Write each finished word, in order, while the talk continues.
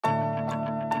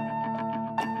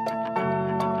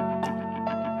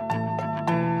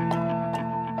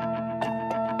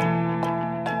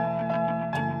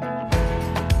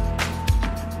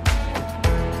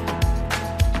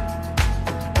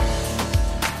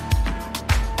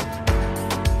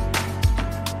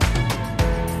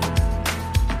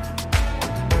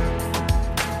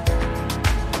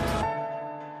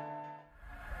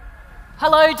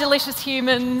Hello, delicious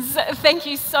humans. Thank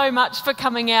you so much for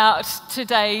coming out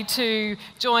today to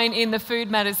join in the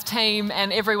Food Matters team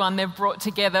and everyone they've brought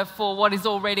together for what is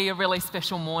already a really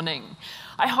special morning.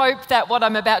 I hope that what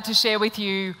I'm about to share with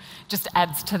you just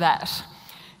adds to that.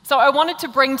 So I wanted to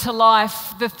bring to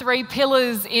life the three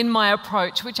pillars in my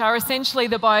approach, which are essentially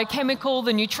the biochemical,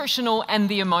 the nutritional, and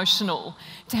the emotional,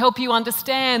 to help you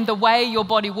understand the way your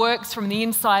body works from the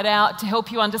inside out, to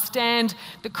help you understand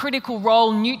the critical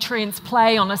role nutrients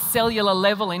play on a cellular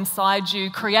level inside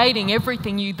you, creating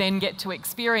everything you then get to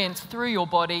experience through your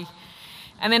body.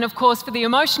 And then, of course, for the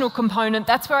emotional component,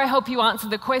 that's where I help you answer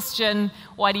the question,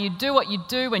 why do you do what you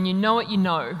do when you know what you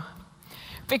know?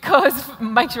 Because,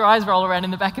 makes your eyes roll around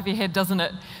in the back of your head, doesn't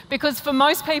it? Because for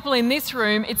most people in this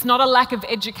room, it's not a lack of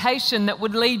education that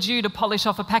would lead you to polish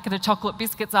off a packet of chocolate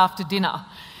biscuits after dinner.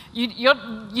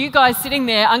 You guys sitting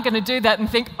there aren't going to do that and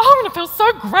think, oh, I'm going to feel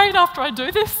so great after I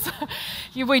do this.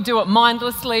 We do it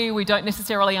mindlessly. We don't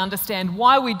necessarily understand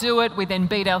why we do it. We then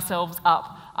beat ourselves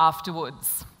up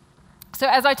afterwards. So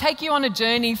as I take you on a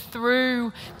journey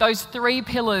through those three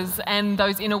pillars and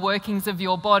those inner workings of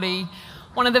your body,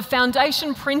 one of the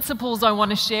foundation principles I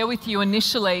want to share with you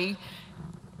initially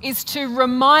is to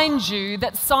remind you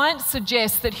that science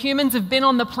suggests that humans have been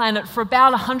on the planet for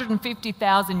about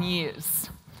 150,000 years.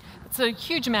 It's a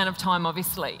huge amount of time,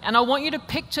 obviously, and I want you to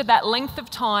picture that length of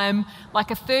time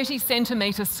like a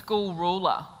 30-centimetre school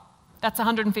ruler. That's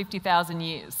 150,000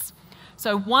 years.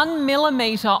 So 1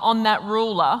 millimetre on that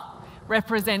ruler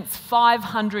represents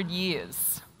 500 years.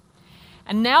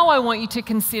 And now I want you to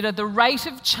consider the rate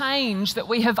of change that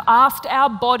we have asked our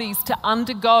bodies to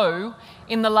undergo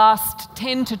in the last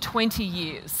 10 to 20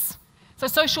 years. So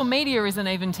social media isn't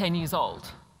even 10 years old.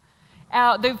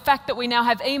 The fact that we now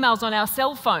have emails on our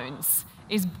cell phones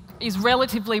is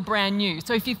relatively brand new.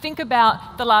 So if you think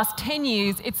about the last 10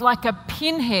 years, it's like a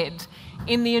pinhead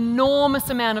in the enormous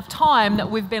amount of time that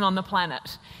we've been on the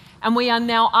planet. And we are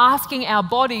now asking our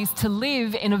bodies to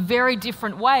live in a very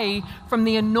different way from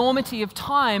the enormity of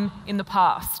time in the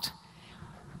past.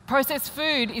 Processed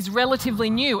food is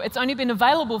relatively new. It's only been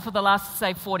available for the last,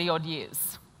 say, 40-odd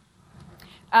years.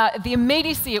 The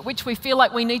immediacy at which we feel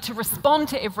like we need to respond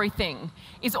to everything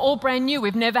is all brand new.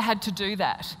 We've never had to do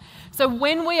that. So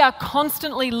when we are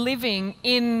constantly living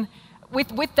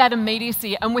with that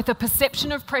immediacy and with a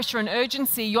perception of pressure and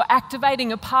urgency, you're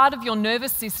activating a part of your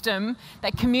nervous system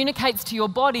that communicates to your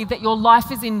body that your life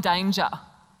is in danger.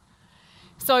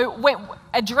 So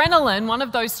adrenaline, one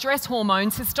of those stress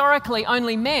hormones, historically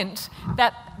only meant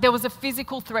that there was a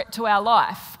physical threat to our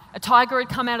life. A tiger had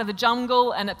come out of the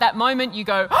jungle, and at that moment you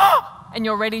go, oh, and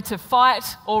you're ready to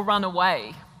fight or run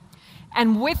away.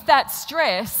 And with that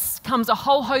stress comes a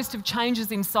whole host of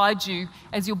changes inside you,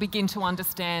 as you'll begin to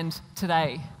understand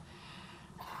today.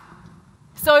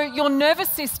 So your nervous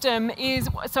system is,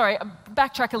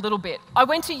 backtrack a little bit. I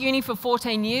went to uni for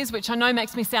 14 years, which I know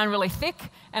makes me sound really thick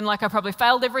and like I probably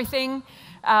failed everything,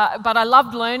 but I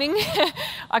loved learning.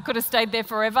 I could have stayed there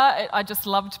forever. I just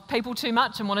loved people too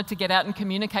much and wanted to get out and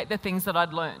communicate the things that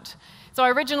I'd learned. So I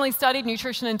originally studied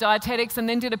nutrition and dietetics and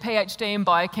then did a PhD in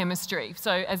biochemistry.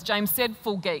 So as James said,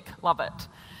 full geek, love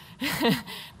it.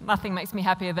 Nothing makes me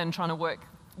happier than trying to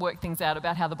work things out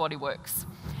about how the body works.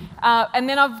 And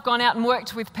then I've gone out and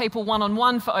worked with people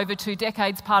one-on-one for over 2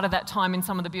 decades, part of that time in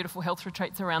some of the beautiful health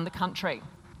retreats around the country.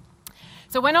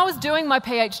 So when I was doing my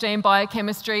PhD in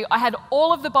biochemistry, I had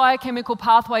all of the biochemical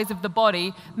pathways of the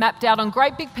body mapped out on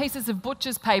great big pieces of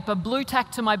butcher's paper, blue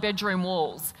tacked to my bedroom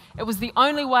walls. It was the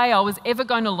only way I was ever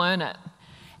going to learn it.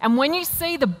 And when you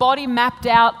see the body mapped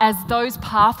out as those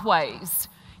pathways,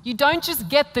 you don't just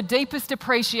get the deepest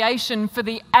appreciation for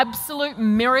the absolute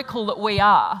miracle that we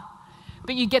are,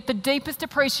 but you get the deepest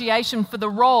appreciation for the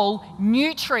role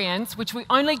nutrients, which we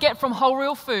only get from whole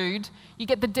real food, you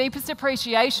get the deepest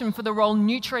appreciation for the role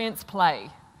nutrients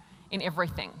play in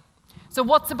everything. So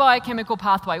what's a biochemical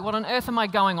pathway? What on earth am I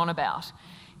going on about?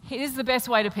 Here's the best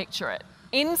way to picture it.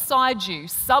 Inside you,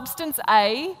 substance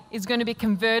A is going to be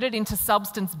converted into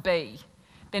substance B.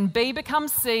 Then B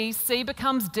becomes C, C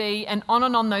becomes D, and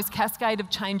on those cascade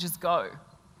of changes go.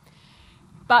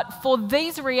 But for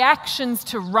these reactions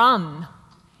to run,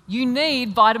 you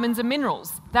need vitamins and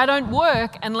minerals. They don't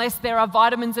work unless there are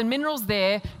vitamins and minerals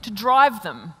there to drive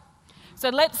them. So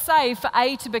let's say for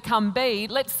A to become B,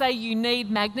 let's say you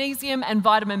need magnesium and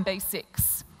vitamin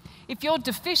B6. If you're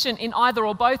deficient in either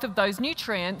or both of those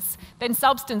nutrients, then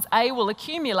substance A will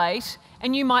accumulate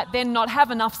and you might then not have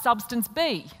enough substance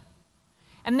B.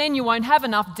 And then you won't have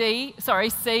enough C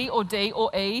or D or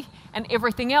E, and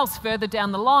everything else further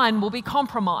down the line will be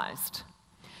compromised.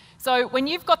 So when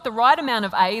you've got the right amount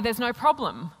of A, there's no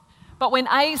problem. But when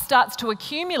A starts to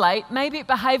accumulate, maybe it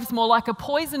behaves more like a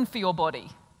poison for your body.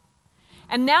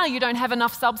 And now you don't have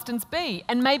enough substance B,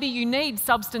 and maybe you need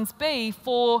substance B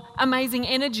for amazing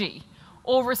energy,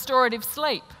 or restorative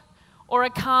sleep, or a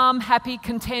calm, happy,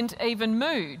 content, even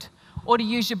mood, or to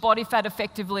use your body fat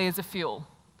effectively as a fuel.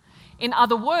 In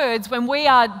other words, when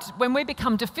we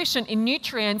become deficient in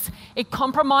nutrients, it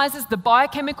compromises the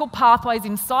biochemical pathways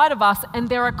inside of us, and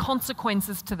there are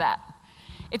consequences to that.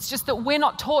 It's just that we're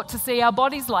not taught to see our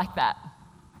bodies like that.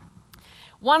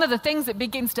 One of the things that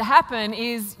begins to happen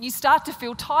is you start to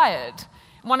feel tired.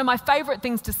 One of my favourite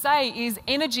things to say is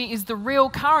energy is the real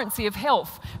currency of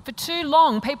health. For too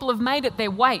long, people have made it their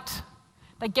weight.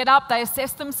 They get up, they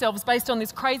assess themselves based on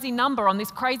this crazy number, on this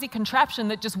crazy contraption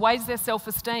that just weighs their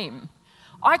self-esteem.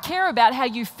 I care about how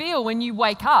you feel when you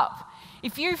wake up.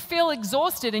 If you feel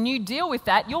exhausted and you deal with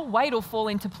that, your weight will fall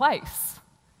into place.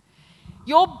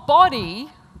 Your body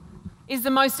is the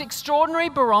most extraordinary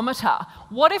barometer.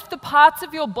 What if the parts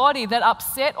of your body that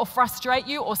upset or frustrate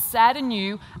you or sadden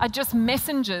you are just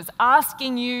messengers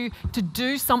asking you to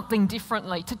do something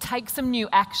differently, to take some new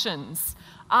actions,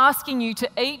 asking you to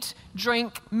eat,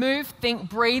 drink, move, think,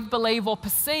 breathe, believe, or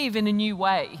perceive in a new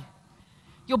way?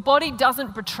 Your body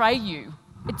doesn't betray you.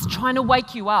 It's trying to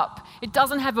wake you up. It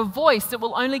doesn't have a voice. It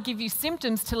will only give you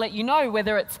symptoms to let you know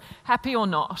whether it's happy or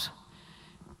not.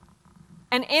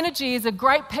 And energy is a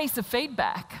great piece of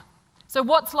feedback. So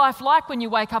what's life like when you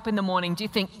wake up in the morning? Do you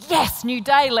think, yes, new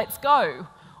day, let's go?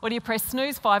 Or do you press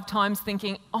snooze 5 times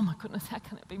thinking, oh my goodness, how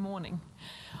can it be morning?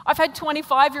 I've had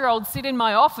 25-year-olds sit in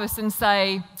my office and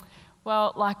say,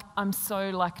 well, I'm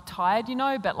so tired,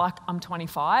 but I'm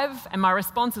 25. And my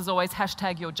response is always,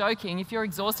 #you're joking. If you're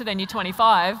exhausted and you're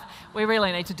 25, we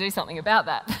really need to do something about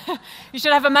that. You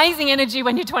should have amazing energy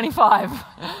when you're 25.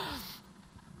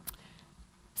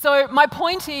 So my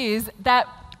point is that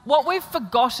what we've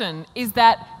forgotten is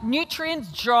that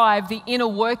nutrients drive the inner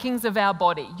workings of our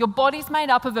body. Your body's made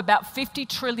up of about 50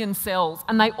 trillion cells,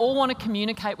 and they all want to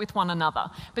communicate with one another.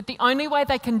 But the only way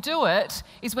they can do it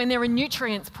is when there are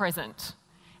nutrients present.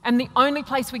 And the only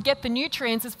place we get the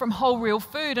nutrients is from whole, real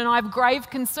food. And I have grave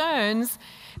concerns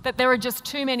that there are just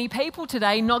too many people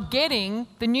today not getting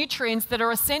the nutrients that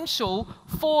are essential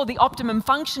for the optimum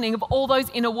functioning of all those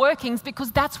inner workings,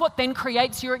 because that's what then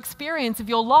creates your experience of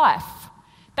your life.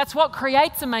 That's what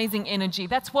creates amazing energy.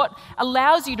 That's what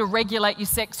allows you to regulate your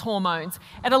sex hormones.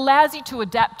 It allows you to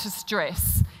adapt to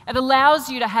stress. It allows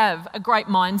you to have a great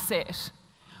mindset.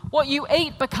 What you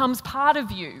eat becomes part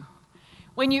of you.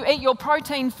 When you eat your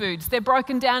protein foods, they're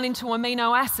broken down into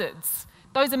amino acids.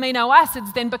 Those amino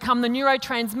acids then become the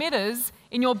neurotransmitters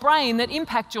in your brain that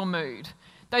impact your mood.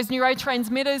 Those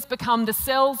neurotransmitters become the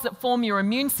cells that form your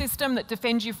immune system, that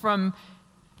defend you from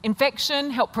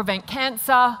infection, help prevent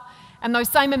cancer. And those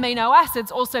same amino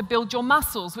acids also build your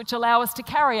muscles, which allow us to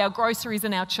carry our groceries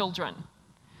and our children.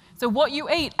 So what you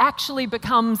eat actually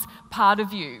becomes part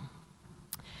of you.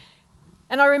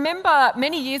 And I remember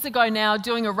many years ago now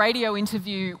doing a radio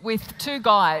interview with 2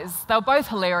 guys. They were both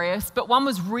hilarious, but one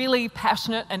was really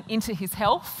passionate and into his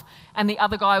health, and the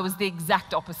other guy was the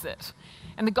exact opposite.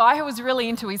 And the guy who was really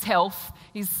into his health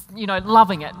is,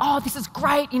 loving it. Oh, this is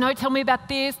great, tell me about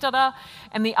this, da-da.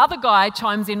 And the other guy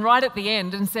chimes in right at the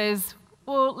end and says,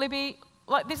 well, Libby,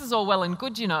 this is all well and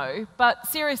good, but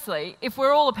seriously, if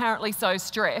we're all apparently so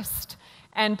stressed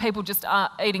and people just are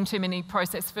eating too many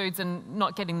processed foods and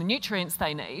not getting the nutrients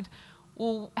they need,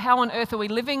 well, how on earth are we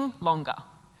living longer?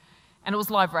 And it was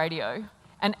live radio.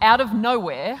 And out of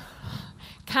nowhere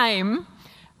came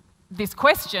this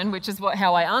question, which is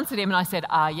how I answered him, and I said,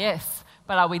 yes,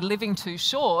 but are we living too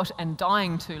short and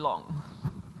dying too long?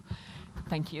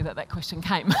 Thank you that question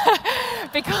came.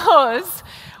 Because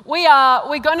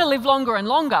we're going to live longer and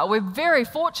longer. We're very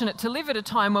fortunate to live at a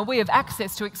time where we have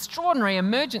access to extraordinary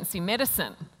emergency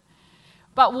medicine.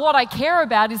 But what I care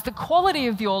about is the quality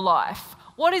of your life.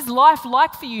 What is life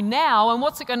like for you now, and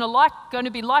what's it going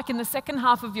to be like in the second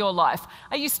half of your life?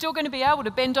 Are you still going to be able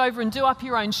to bend over and do up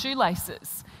your own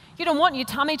shoelaces? You don't want your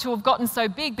tummy to have gotten so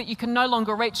big that you can no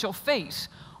longer reach your feet.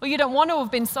 Or you don't want to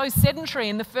have been so sedentary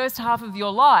in the first half of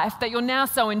your life that you're now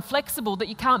so inflexible that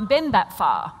you can't bend that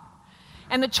far.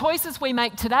 And the choices we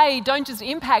make today don't just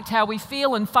impact how we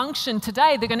feel and function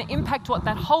today, they're going to impact what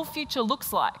that whole future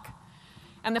looks like.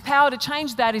 And the power to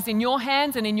change that is in your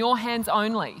hands and in your hands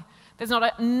only. There's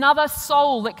not another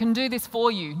soul that can do this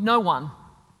for you, no one.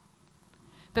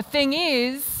 The thing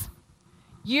is,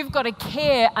 you've got to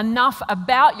care enough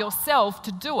about yourself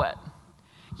to do it.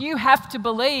 You have to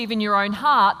believe in your own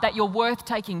heart that you're worth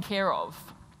taking care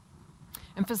of.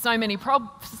 And for so many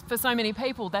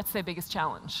people, that's their biggest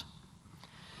challenge.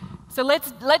 So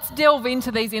let's delve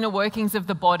into these inner workings of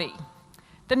the body.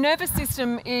 The nervous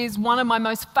system is one of my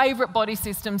most favourite body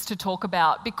systems to talk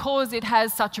about because it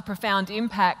has such a profound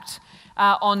impact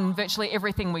on virtually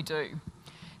everything we do.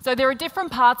 So there are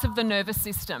different parts of the nervous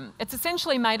system. It's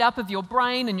essentially made up of your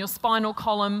brain and your spinal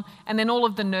column and then all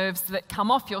of the nerves that come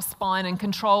off your spine and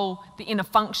control the inner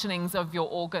functionings of your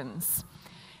organs.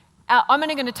 I'm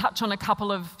only going to touch on a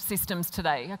couple of systems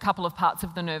today, a couple of parts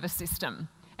of the nervous system.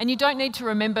 And you don't need to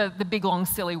remember the big, long,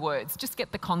 silly words. Just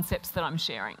get the concepts that I'm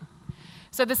sharing.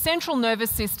 So the central nervous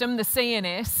system, the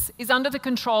CNS, is under the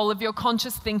control of your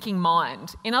conscious thinking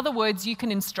mind. In other words, you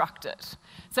can instruct it.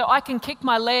 So I can kick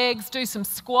my legs, do some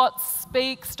squats,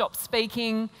 speak, stop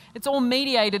speaking. It's all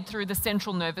mediated through the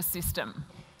central nervous system.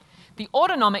 The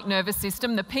autonomic nervous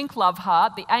system, the pink love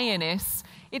heart, the ANS,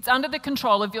 it's under the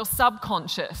control of your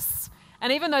subconscious.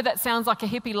 And even though that sounds like a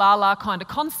hippie la-la kind of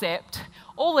concept,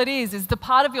 all it is the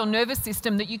part of your nervous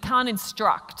system that you can't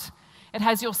instruct. It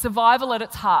has your survival at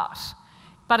its heart.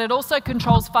 But it also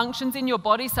controls functions in your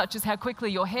body, such as how quickly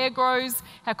your hair grows,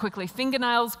 how quickly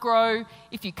fingernails grow.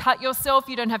 If you cut yourself,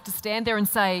 you don't have to stand there and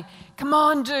say, "Come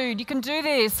on, dude, you can do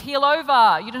this, heel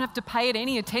over." You don't have to pay it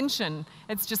any attention.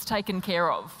 It's just taken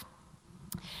care of.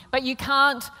 But you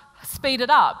can't speed it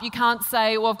up. You can't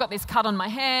say, "Well, I've got this cut on my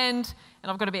hand, and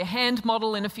I've got to be a hand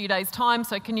model in a few days' time,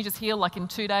 so can you just heal like in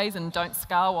 2 days and don't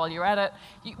scar while you're at it?"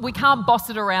 We can't boss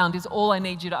it around is all I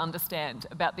need you to understand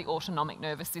about the autonomic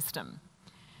nervous system.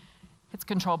 It's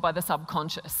controlled by the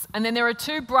subconscious. And then there are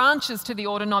two branches to the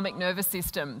autonomic nervous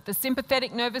system. The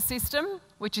sympathetic nervous system,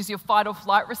 which is your fight or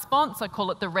flight response, I call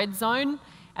it the red zone,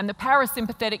 and the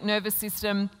parasympathetic nervous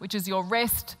system, which is your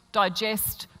rest,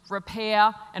 digest,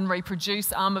 repair, and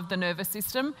reproduce arm of the nervous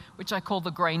system, which I call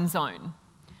the green zone.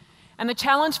 And the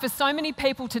challenge for so many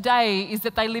people today is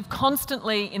that they live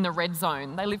constantly in the red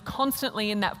zone. They live constantly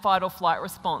in that fight or flight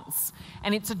response.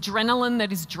 And it's adrenaline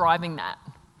that is driving that.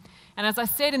 And as I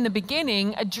said in the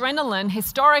beginning, adrenaline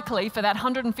historically for that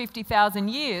 150,000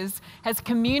 years has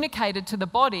communicated to the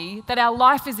body that our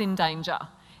life is in danger.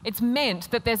 It's meant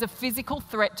that there's a physical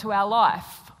threat to our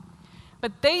life.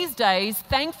 But these days,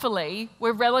 thankfully,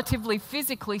 we're relatively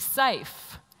physically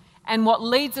safe. And what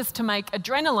leads us to make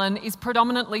adrenaline is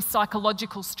predominantly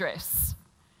psychological stress.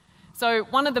 So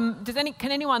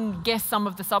can anyone guess some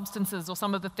of the substances or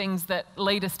some of the things that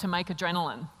lead us to make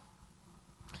adrenaline?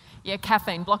 Yeah,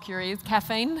 caffeine, block your ears,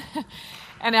 caffeine,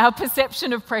 and our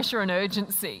perception of pressure and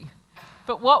urgency.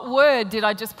 But what word did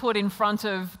I just put in front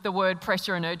of the word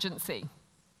pressure and urgency?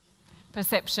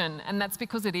 Perception, and that's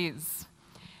because it is.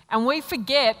 And we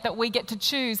forget that we get to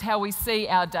choose how we see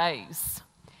our days.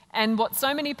 And what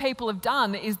so many people have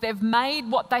done is they've made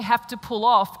what they have to pull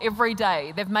off every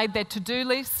day. They've made their to-do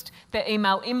list, their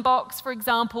email inbox, for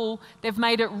example, they've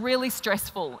made it really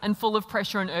stressful and full of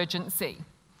pressure and urgency.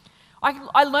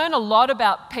 I learn a lot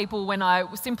about people when I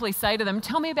simply say to them,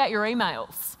 "Tell me about your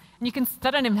emails." And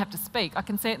they don't even have to speak. I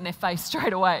can see it in their face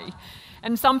straight away.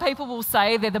 And some people will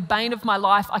say, "They're the bane of my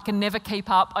life. I can never keep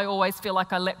up. I always feel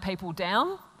like I let people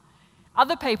down."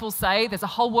 Other people say, "There's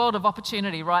a whole world of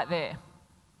opportunity right there."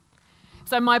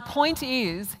 So my point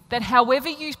is that however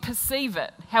you perceive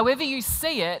it, however you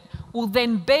see it, will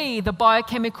then be the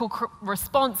biochemical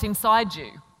response inside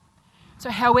you. So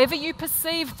however you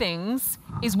perceive things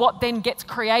is what then gets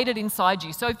created inside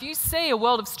you. So if you see a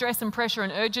world of stress and pressure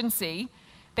and urgency,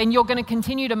 then you're going to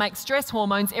continue to make stress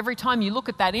hormones every time you look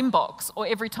at that inbox or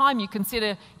every time you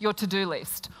consider your to-do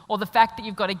list or the fact that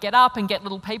you've got to get up and get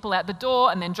little people out the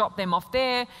door and then drop them off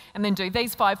there and then do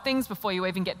these 5 things before you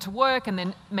even get to work and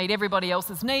then meet everybody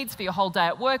else's needs for your whole day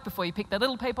at work before you pick the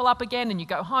little people up again and you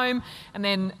go home. And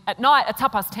then at night, it's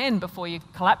 10:30 before you're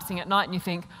collapsing at night and you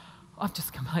think, "I've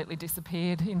just completely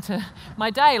disappeared into my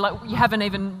day." Like you haven't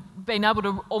even been able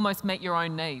to almost meet your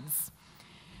own needs.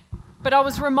 But I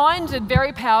was reminded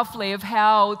very powerfully of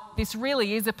how this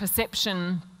really is a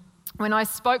perception when I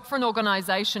spoke for an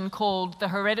organisation called the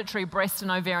Hereditary Breast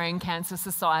and Ovarian Cancer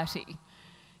Society,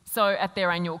 so at their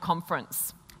annual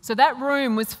conference. So that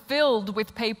room was filled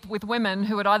with women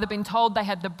who had either been told they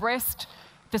had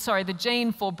the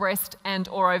gene for breast and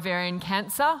or ovarian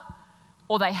cancer,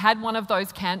 or they had one of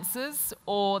those cancers,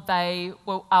 or they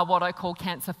are what I call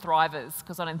cancer thrivers,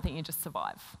 because I don't think you just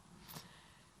survive.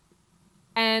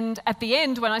 And at the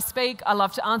end, when I speak, I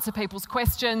love to answer people's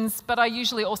questions, but I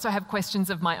usually also have questions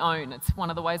of my own. It's one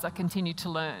of the ways I continue to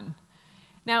learn.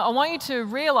 Now, I want you to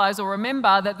realise or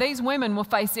remember that these women were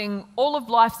facing all of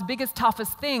life's biggest,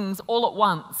 toughest things all at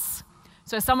once.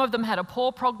 So some of them had a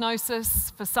poor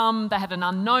prognosis. For some, they had an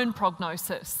unknown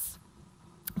prognosis.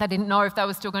 They didn't know if they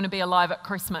were still going to be alive at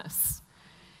Christmas.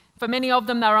 For many of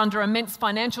them, they were under immense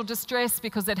financial distress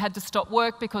because they'd had to stop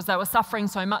work because they were suffering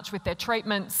so much with their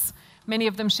treatments. Many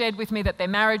of them shared with me that their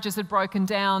marriages had broken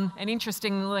down, and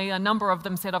interestingly, a number of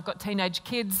them said, I've got teenage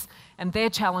kids, and their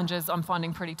challenges I'm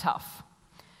finding pretty tough.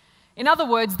 In other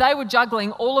words, they were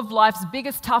juggling all of life's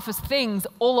biggest, toughest things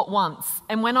all at once.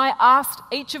 And when I asked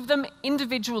each of them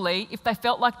individually if they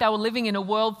felt like they were living in a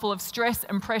world full of stress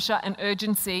and pressure and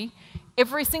urgency,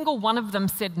 every single one of them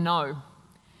said no.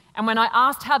 And when I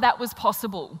asked how that was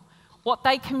possible, what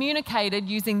they communicated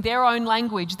using their own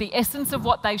language, the essence of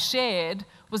what they shared,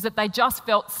 was that they just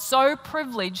felt so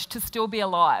privileged to still be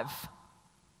alive.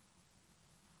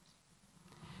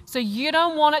 So you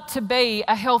don't want it to be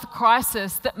a health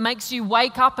crisis that makes you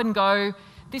wake up and go,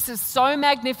 this is so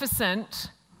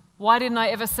magnificent, why didn't I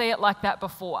ever see it like that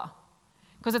before?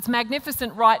 Because it's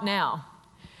magnificent right now.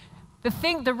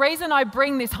 The reason I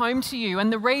bring this home to you,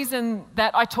 and the reason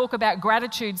that I talk about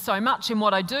gratitude so much in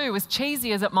what I do, as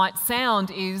cheesy as it might sound,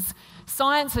 is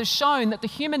science has shown that the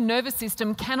human nervous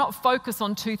system cannot focus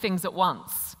on two things at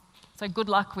once. So good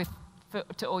luck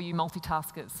to all you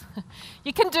multitaskers.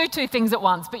 You can do two things at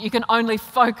once, but you can only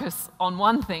focus on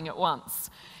one thing at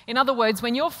once. In other words,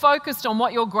 when you're focused on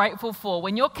what you're grateful for,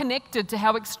 when you're connected to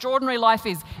how extraordinary life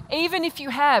is, even if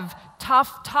you have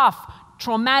tough,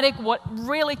 traumatic,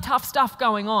 really tough stuff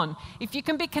going on, if you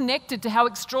can be connected to how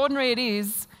extraordinary it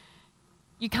is,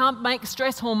 you can't make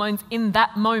stress hormones in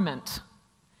that moment.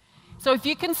 So if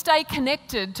you can stay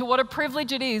connected to what a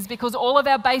privilege it is, because all of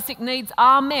our basic needs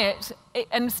are met,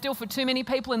 and still for too many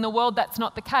people in the world that's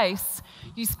not the case,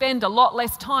 you spend a lot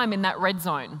less time in that red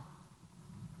zone.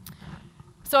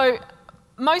 So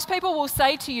most people will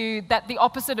say to you that the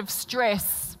opposite of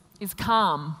stress is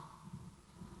calm.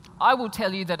 I will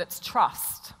tell you that it's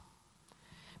trust.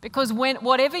 Because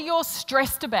whatever you're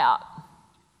stressed about,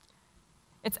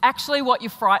 it's actually what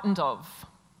you're frightened of.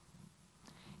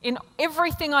 In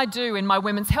everything I do, in my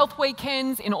Women's Health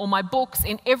Weekends, in all my books,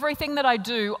 in everything that I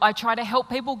do, I try to help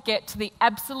people get to the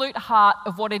absolute heart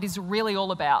of what it is really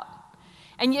all about.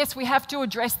 And yes, we have to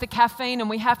address the caffeine and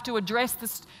we have to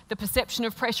address the perception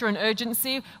of pressure and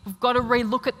urgency. We've got to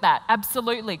relook at that,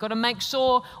 absolutely. Got to make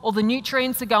sure all the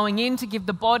nutrients are going in to give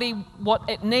the body what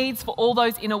it needs for all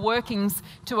those inner workings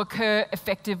to occur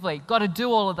effectively. Got to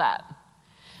do all of that.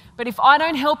 But if I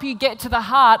don't help you get to the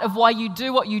heart of why you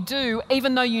do what you do,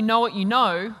 even though you know what you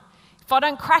know, if I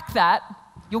don't crack that,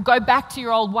 you'll go back to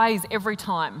your old ways every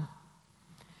time.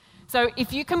 So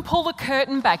if you can pull the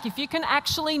curtain back, if you can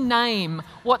actually name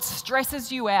what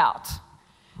stresses you out,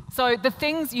 so the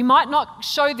things, you might not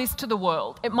show this to the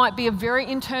world. It might be a very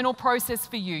internal process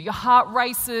for you. Your heart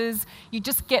races, you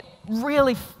just get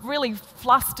really, really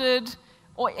flustered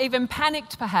or even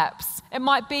panicked perhaps. It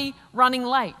might be running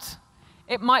late.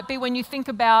 It might be when you think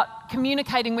about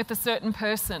communicating with a certain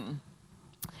person.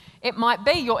 It might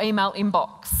be your email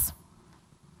inbox.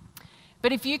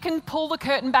 But if you can pull the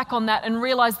curtain back on that and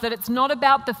realize that it's not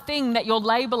about the thing that you're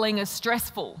labeling as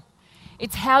stressful,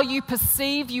 it's how you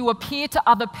perceive you appear to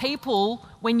other people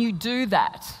when you do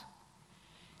that.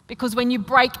 Because when you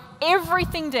break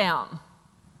everything down,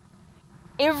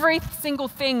 every single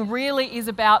thing really is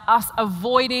about us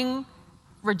avoiding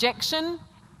rejection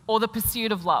or the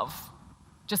pursuit of love.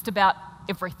 Just about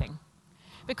everything.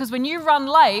 Because when you run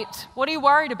late, what are you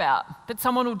worried about? That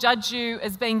someone will judge you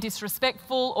as being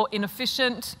disrespectful or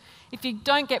inefficient? If you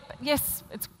don't get,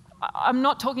 I'm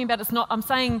not talking about I'm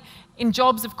saying in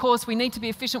jobs, of course, we need to be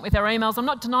efficient with our emails. I'm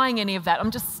not denying any of that.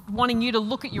 I'm just wanting you to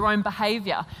look at your own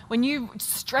behaviour. When you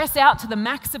stress out to the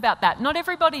max about that, not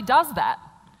everybody does that.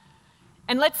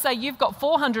 And let's say you've got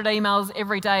 400 emails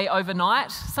every day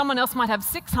overnight. Someone else might have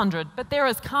 600, but they're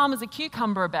as calm as a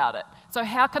cucumber about it. So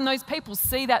how can those people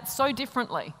see that so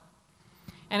differently?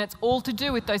 And it's all to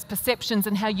do with those perceptions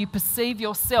and how you perceive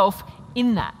yourself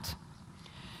in that.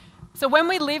 So when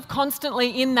we live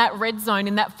constantly in that red zone,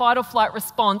 in that fight or flight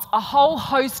response, a whole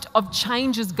host of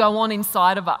changes go on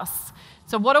inside of us.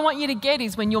 So what I want you to get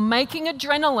is when you're making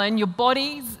adrenaline, your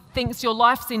body thinks your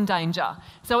life's in danger.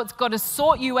 So it's got to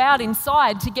sort you out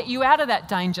inside to get you out of that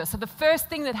danger. So the first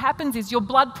thing that happens is your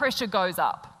blood pressure goes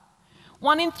up.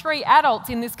 1 in 3 adults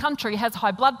in this country has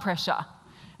high blood pressure.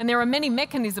 And there are many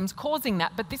mechanisms causing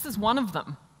that, but this is one of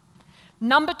them.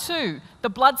 Number 2, the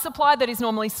blood supply that is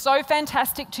normally so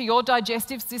fantastic to your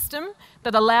digestive system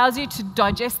that allows you to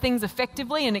digest things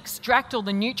effectively and extract all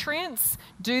the nutrients,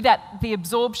 do the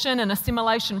absorption and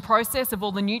assimilation process of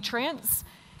all the nutrients.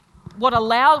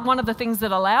 One of the things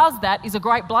that allows that is a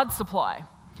great blood supply.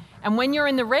 And when you're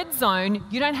in the red zone,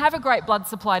 you don't have a great blood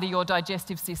supply to your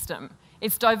digestive system.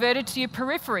 It's diverted to your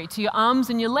periphery, to your arms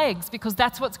and your legs, because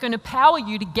that's what's going to power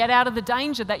you to get out of the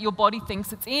danger that your body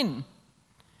thinks it's in.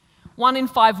 1 in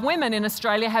 5 women in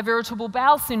Australia have irritable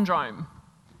bowel syndrome.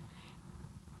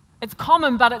 It's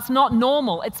common, but it's not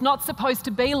normal. It's not supposed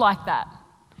to be like that.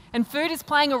 And food is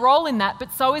playing a role in that,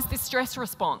 but so is this stress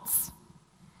response.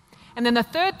 And then the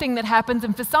third thing that happens,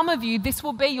 and for some of you, this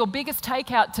will be your biggest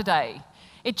takeout today.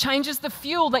 It changes the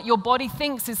fuel that your body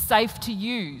thinks is safe to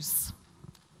use.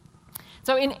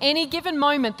 So in any given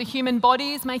moment, the human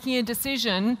body is making a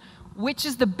decision which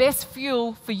is the best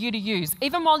fuel for you to use,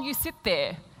 even while you sit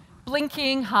there,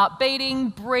 blinking, heart beating,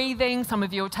 breathing. Some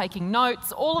of you are taking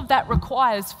notes. All of that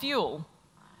requires fuel.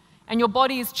 And your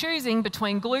body is choosing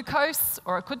between glucose,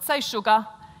 or I could say sugar,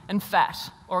 and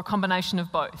fat, or a combination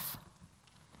of both.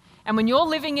 And when you're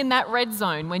living in that red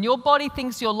zone, when your body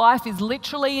thinks your life is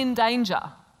literally in danger,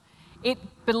 it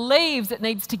believes it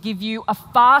needs to give you a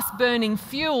fast-burning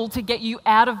fuel to get you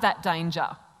out of that danger.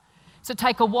 So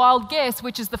take a wild guess,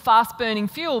 which is the fast-burning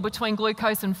fuel between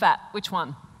glucose and fat? Which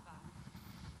one?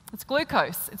 It's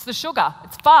glucose. It's the sugar.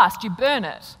 It's fast. You burn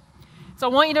it. So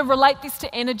I want you to relate this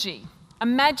to energy.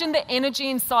 Imagine the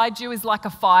energy inside you is like a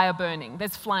fire burning.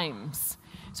 There's flames.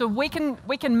 So we can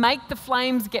make the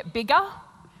flames get bigger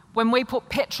when we put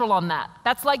petrol on that.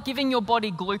 That's like giving your body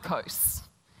glucose.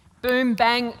 Boom,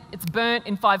 bang, it's burnt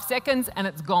in 5 seconds and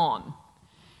it's gone.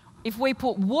 If we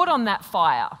put wood on that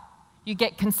fire, you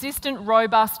get consistent,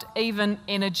 robust, even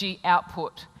energy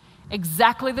output.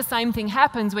 Exactly the same thing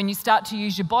happens when you start to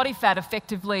use your body fat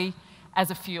effectively as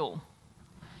a fuel.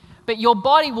 But your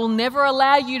body will never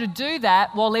allow you to do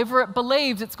that while ever it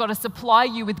believes it's got to supply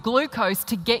you with glucose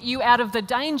to get you out of the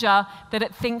danger that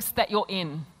it thinks that you're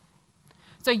in.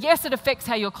 So yes, it affects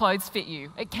how your clothes fit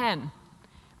you. It can.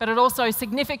 But it also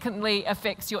significantly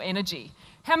affects your energy.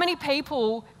 How many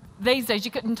people these days,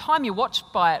 you can time your watch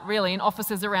by it really in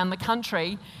offices around the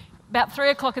country, about 3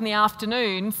 o'clock in the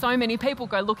afternoon, so many people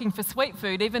go looking for sweet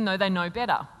food even though they know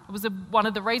better. It was one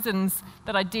of the reasons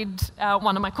that I did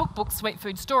one of my cookbooks, Sweet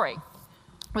Food Story,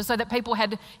 was so that people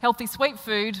had healthy sweet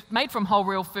food made from whole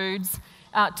real foods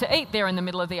to eat there in the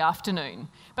middle of the afternoon.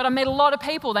 But I met a lot of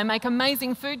people, they make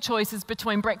amazing food choices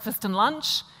between breakfast and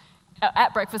lunch,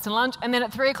 at breakfast and lunch, and then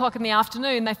at 3 o'clock in the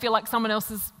afternoon, they feel like someone else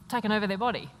has taken over their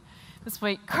body. The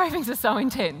sweet cravings are so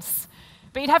intense.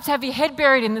 But you'd have to have your head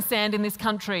buried in the sand in this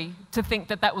country to think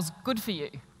that that was good for you.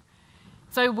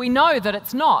 So we know that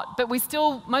it's not, but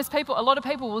a lot of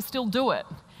people will still do it.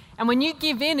 And when you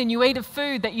give in and you eat a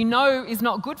food that you know is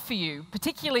not good for you,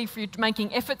 particularly if you're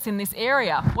making efforts in this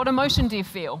area, what emotion do you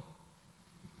feel?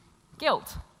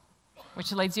 Guilt,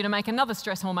 which leads you to make another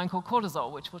stress hormone called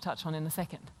cortisol, which we'll touch on in a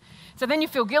second. So then you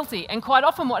feel guilty, and quite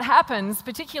often what happens,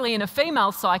 particularly in a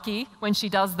female psyche, when she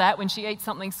does that, when she eats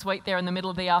something sweet there in the middle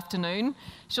of the afternoon,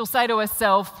 she'll say to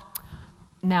herself,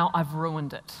 now I've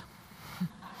ruined it.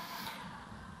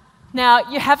 Now,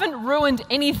 you haven't ruined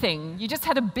anything. You just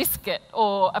had a biscuit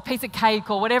or a piece of cake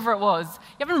or whatever it was.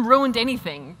 You haven't ruined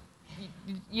anything.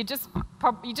 You just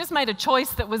made a choice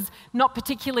that was not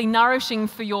particularly nourishing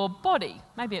for your body.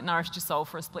 Maybe it nourished your soul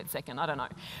for a split second, I don't know.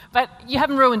 But you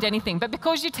haven't ruined anything. But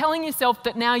because you're telling yourself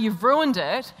that now you've ruined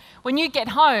it, when you get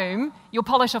home, you'll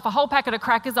polish off a whole packet of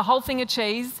crackers, a whole thing of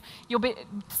cheese,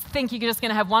 think you're just going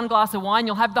to have 1 glass of wine,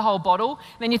 you'll have the whole bottle,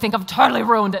 then you think, I've totally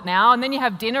ruined it now, and then you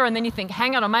have dinner, and then you think,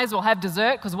 hang on, I may as well have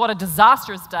dessert, because what a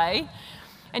disastrous day.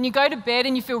 And you go to bed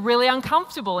and you feel really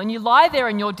uncomfortable, and you lie there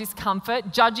in your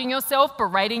discomfort, judging yourself,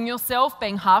 berating yourself,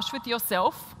 being harsh with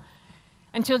yourself,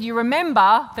 until you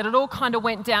remember that it all kind of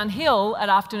went downhill at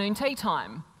afternoon tea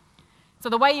time. So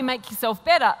the way you make yourself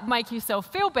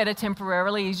feel better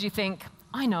temporarily is you think,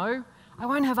 I know, I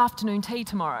won't have afternoon tea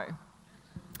tomorrow.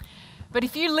 But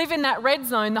if you live in that red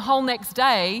zone the whole next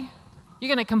day, you're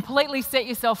going to completely set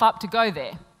yourself up to go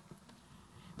there.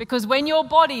 Because when your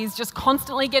body is just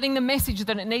constantly getting the message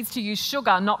that it needs to use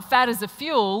sugar, not fat, as a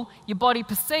fuel, your body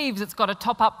perceives it's got to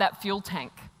top up that fuel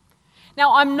tank.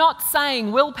 Now, I'm not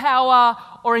saying willpower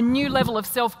or a new level of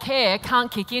self-care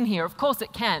can't kick in here. Of course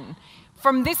it can.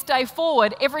 From this day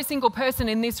forward, every single person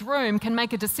in this room can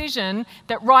make a decision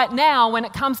that right now, when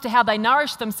it comes to how they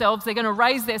nourish themselves, they're going to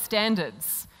raise their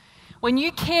standards. When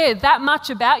you care that much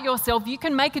about yourself, you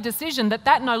can make a decision that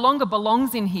that no longer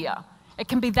belongs in here. It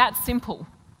can be that simple.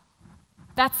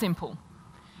 That simple.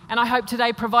 And I hope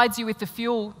today provides you with the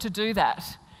fuel to do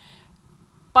that.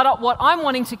 But what I'm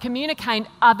wanting to communicate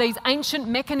are these ancient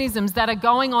mechanisms that are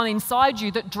going on inside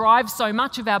you that drive so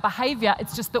much of our behaviour.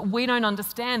 It's just that we don't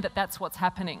understand that that's what's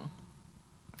happening.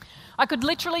 I could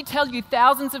literally tell you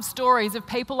thousands of stories of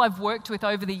people I've worked with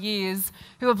over the years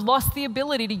who have lost the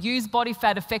ability to use body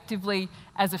fat effectively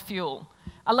as a fuel.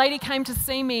 A lady came to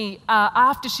see me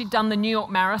after she'd done the New York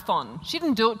Marathon. She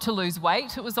didn't do it to lose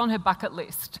weight, it was on her bucket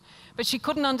list. But she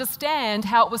couldn't understand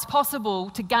how it was possible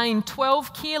to gain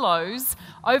 12 kilos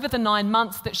over the 9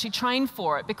 months that she trained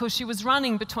for it, because she was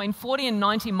running between 40 and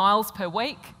 90 miles per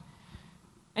week.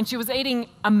 And she was eating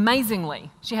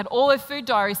amazingly. She had all her food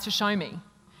diaries to show me.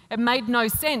 It made no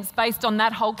sense based on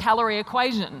that whole calorie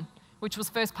equation, which was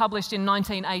first published in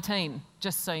 1918,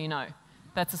 just so you know.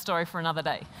 That's a story for another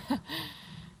day.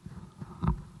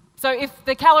 So if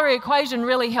the calorie equation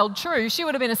really held true, she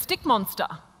would have been a stick monster.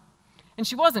 And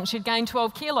she wasn't. She'd gained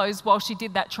 12 kilos while she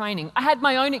did that training. I had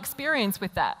my own experience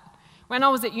with that. When I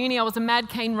was at uni, I was a mad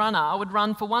keen runner. I would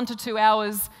run for 1 to 2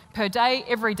 hours per day,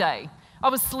 every day. I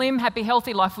was slim, happy,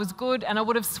 healthy, life was good, and I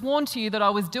would have sworn to you that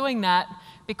I was doing that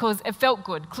because it felt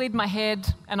good, cleared my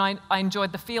head, and I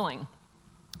enjoyed the feeling.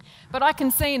 But I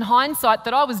can see in hindsight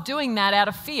that I was doing that out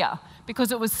of fear,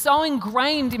 because it was so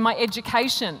ingrained in my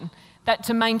education that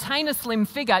to maintain a slim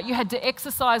figure, you had to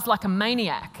exercise like a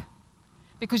maniac,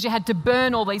 because you had to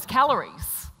burn all these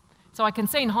calories. So I can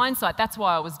see in hindsight that's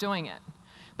why I was doing it.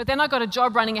 But then I got a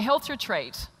job running a health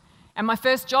retreat, and my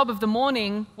first job of the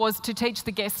morning was to teach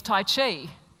the guests Tai Chi,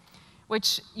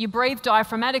 which you breathe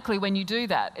diaphragmatically when you do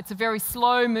that. It's a very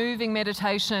slow moving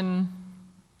meditation,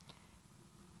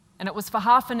 and it was for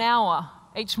half an hour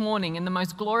each morning in the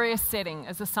most glorious setting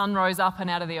as the sun rose up and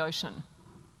out of the ocean.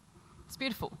 It's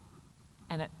beautiful,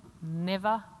 and it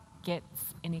never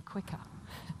gets any quicker.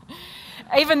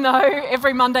 Even though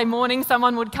every Monday morning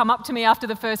someone would come up to me after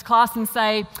the first class and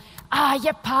say,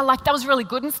 yep, like that was really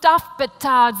good and stuff, but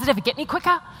does it ever get any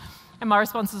quicker? And my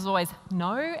response was always,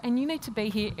 no, and you need to be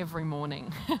here every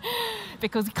morning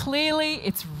because clearly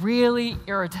it's really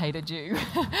irritated you.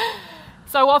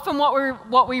 So often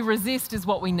what we resist is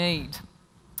what we need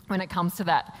when it comes to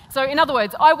that. So in other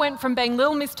words, I went from being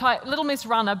Little Miss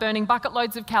Runner, burning bucket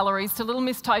loads of calories, to Little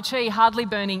Miss Tai Chi, hardly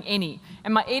burning any.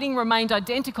 And my eating remained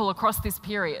identical across this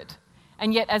period.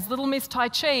 And yet as Little Miss Tai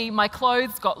Chi, my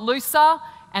clothes got looser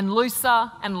and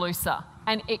looser and looser.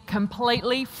 And it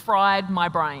completely fried my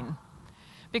brain.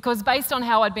 Because based on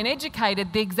how I'd been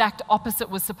educated, the exact opposite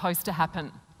was supposed to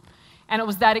happen. And it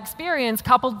was that experience,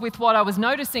 coupled with what I was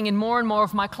noticing in more and more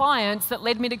of my clients, that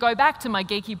led me to go back to my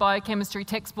geeky biochemistry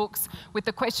textbooks with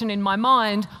the question in my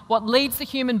mind, what leads the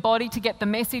human body to get the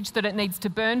message that it needs to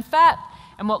burn fat,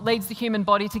 and what leads the human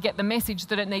body to get the message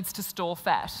that it needs to store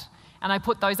fat? And I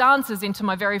put those answers into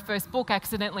my very first book,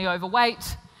 Accidentally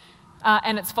Overweight,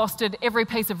 and it's fostered every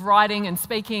piece of writing and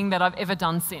speaking that I've ever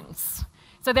done since.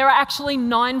 So there are actually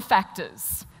 9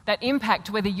 factors that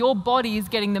impact whether your body is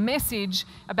getting the message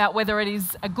about whether it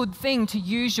is a good thing to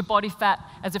use your body fat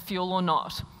as a fuel or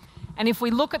not. And if we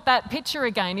look at that picture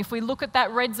again, if we look at that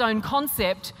red zone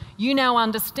concept, you now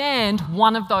understand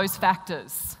one of those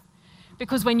factors.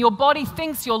 Because when your body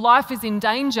thinks your life is in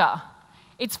danger,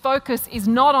 its focus is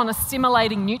not on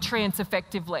assimilating nutrients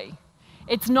effectively.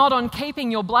 It's not on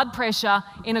keeping your blood pressure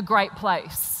in a great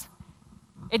place.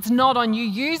 It's not on you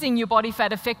using your body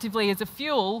fat effectively as a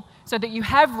fuel so that you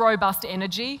have robust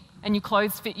energy and your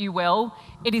clothes fit you well.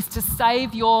 It is to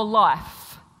save your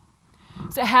life.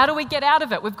 So how do we get out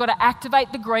of it? We've got to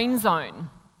activate the green zone.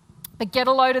 But get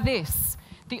a load of this.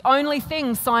 The only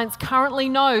thing science currently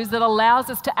knows that allows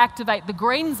us to activate the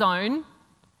green zone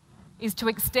is to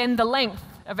extend the length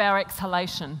of our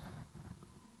exhalation.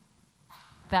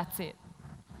 That's it.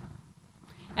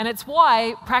 And it's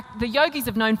why the yogis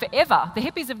have known forever, the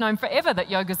hippies have known forever that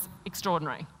yoga's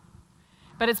extraordinary.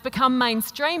 But it's become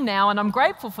mainstream now, and I'm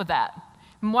grateful for that.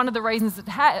 And one of the reasons it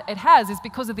has is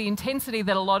because of the intensity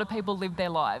that a lot of people live their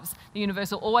lives. The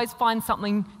universe will always find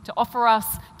something to offer us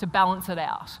to balance it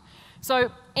out. So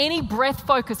any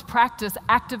breath-focused practice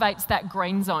activates that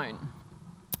green zone.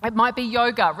 It might be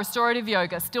yoga, restorative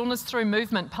yoga, stillness through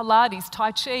movement, Pilates,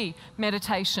 Tai Chi,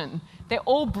 meditation. They're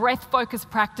all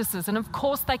breath-focused practices, and of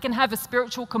course they can have a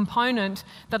spiritual component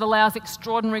that allows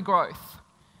extraordinary growth.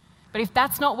 But if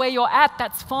that's not where you're at,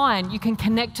 that's fine. You can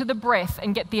connect to the breath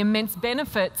and get the immense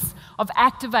benefits of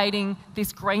activating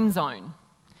this green zone.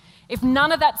 If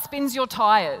none of that spins your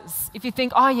tires, if you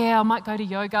think, oh yeah, I might go to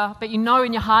yoga, but you know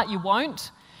in your heart you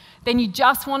won't, then you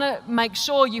just want to make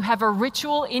sure you have a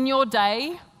ritual in your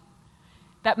day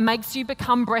that makes you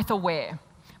become breath aware.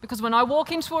 Because when I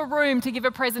walk into a room to give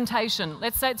a presentation,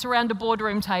 let's say it's around a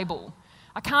boardroom table,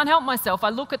 I can't help myself. I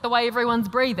look at the way everyone's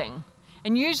breathing.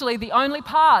 And usually the only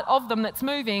part of them that's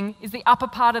moving is the upper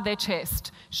part of their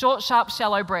chest. Short, sharp,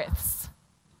 shallow breaths.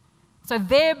 So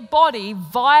their body,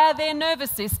 via their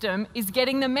nervous system, is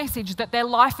getting the message that their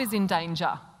life is in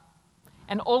danger.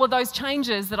 And all of those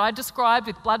changes that I described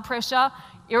with blood pressure,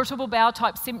 irritable bowel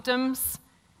type symptoms,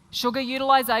 Sugar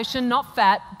utilisation, not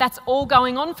fat, that's all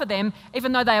going on for them,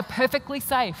 even though they are perfectly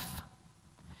safe.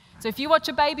 So if you watch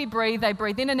a baby breathe, they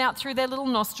breathe in and out through their little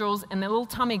nostrils and their little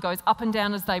tummy goes up and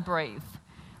down as they breathe.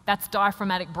 That's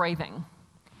diaphragmatic breathing.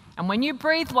 And when you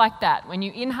breathe like that, when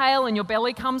you inhale and your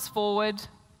belly comes forward,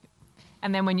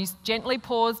 and then when you gently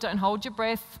pause, don't hold your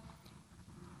breath,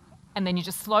 and then you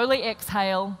just slowly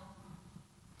exhale,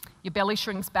 your belly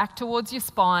shrinks back towards your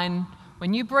spine.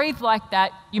 When you breathe like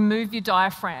that, you move your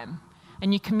diaphragm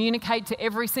and you communicate to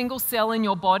every single cell in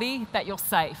your body that you're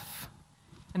safe.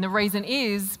 And the reason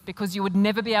is because you would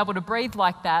never be able to breathe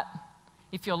like that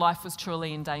if your life was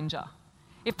truly in danger.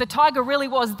 If the tiger really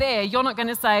was there, you're not going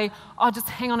to say, oh, just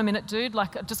hang on a minute, dude,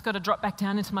 like I've just got to drop back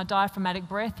down into my diaphragmatic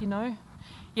breath, you know.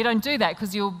 You don't do that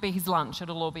because you'll be his lunch,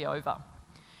 it'll all be over.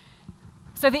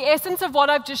 So the essence of what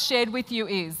I've just shared with you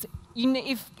is,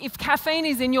 if caffeine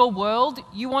is in your world,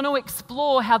 you want to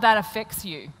explore how that affects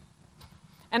you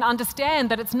and understand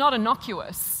that it's not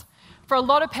innocuous. For a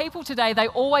lot of people today, they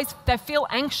feel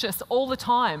anxious all the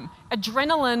time.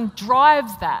 Adrenaline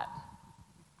drives that.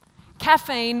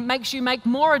 Caffeine makes you make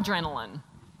more adrenaline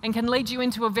and can lead you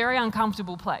into a very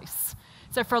uncomfortable place.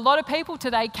 So for a lot of people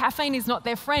today, caffeine is not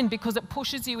their friend because it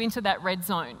pushes you into that red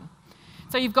zone.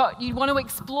 So you want to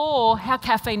explore how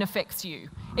caffeine affects you.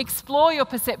 Explore your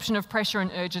perception of pressure and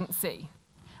urgency.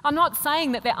 I'm not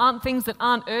saying that there aren't things that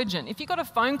aren't urgent. If you got a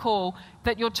phone call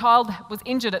that your child was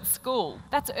injured at school,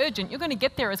 that's urgent. You're going to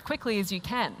get there as quickly as you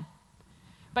can.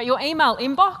 But your email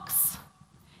inbox,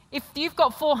 if you've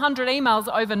got 400 emails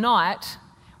overnight,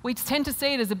 we tend to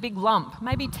see it as a big lump.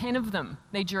 Maybe 10 of them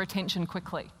need your attention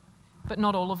quickly, but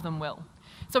not all of them will.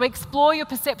 So explore your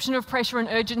perception of pressure and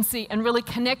urgency and really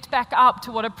connect back up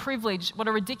to what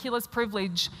a ridiculous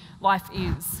privilege life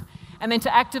is. And then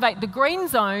to activate the green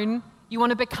zone, you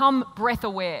want to become breath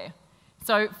aware.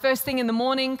 So first thing in the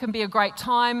morning can be a great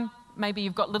time. Maybe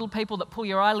you've got little people that pull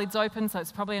your eyelids open, so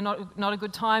it's probably not a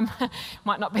good time.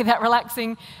 Might not be that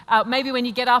relaxing. Maybe when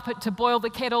you get up to boil the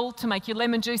kettle, to make your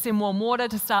lemon juice in warm water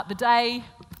to start the day.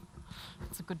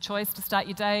 It's a good choice to start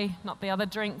your day, not the other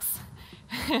drinks.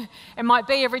 It might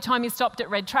be every time you stopped at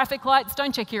red traffic lights,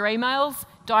 don't check your emails,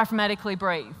 diaphragmatically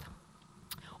breathe.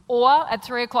 Or at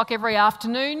 3 o'clock every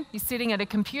afternoon, you're sitting at a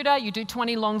computer, you do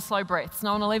 20 long, slow breaths.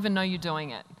 No one will even know you're doing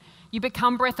it. You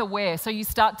become breath aware, so you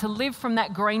start to live from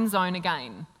that green zone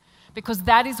again, because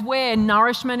that is where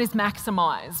nourishment is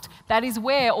maximised. That is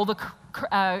where all the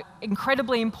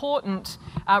incredibly important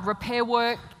repair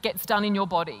work gets done in your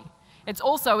body. It's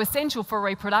also essential for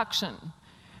reproduction.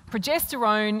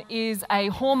 Progesterone is a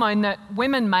hormone that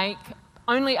women make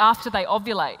only after they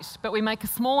ovulate, but we make a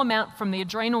small amount from the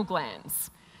adrenal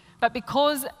glands. But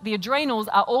because the adrenals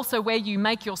are also where you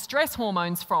make your stress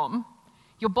hormones from,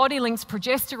 your body links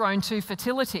progesterone to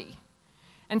fertility.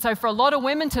 And so for a lot of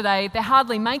women today, they're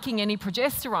hardly making any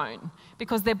progesterone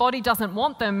because their body doesn't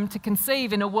want them to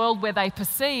conceive in a world where they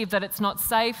perceive that it's not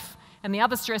safe, and the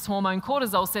other stress hormone,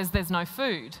 cortisol, says there's no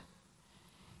food.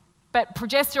 But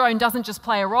progesterone doesn't just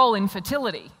play a role in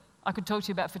fertility. I could talk to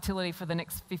you about fertility for the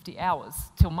next 50 hours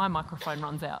till my microphone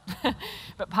runs out.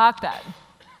 But park that.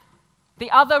 The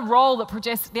other roles that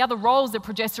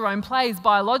progesterone plays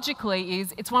biologically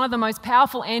is it's one of the most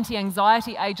powerful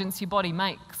anti-anxiety agents your body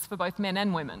makes for both men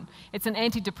and women. It's an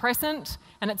antidepressant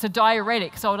and it's a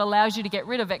diuretic, so it allows you to get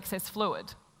rid of excess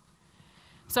fluid.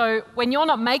 So when you're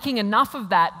not making enough of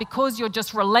that because you're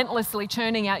just relentlessly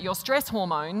churning out your stress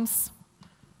hormones,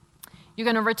 you're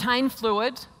going to retain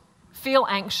fluid, feel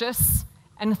anxious,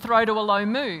 and throw to a low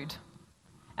mood.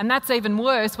 And that's even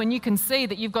worse when you can see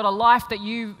that you've got a life that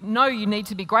you know you need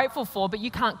to be grateful for, but you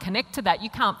can't connect to that, you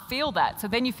can't feel that, so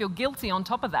then you feel guilty on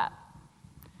top of that.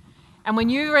 And when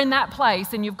you're in that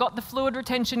place and you've got the fluid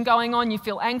retention going on, you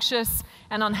feel anxious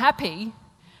and unhappy,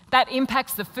 that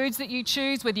impacts the foods that you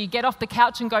choose, whether you get off the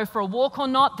couch and go for a walk or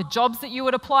not, the jobs that you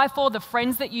would apply for, the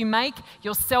friends that you make,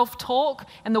 your self-talk,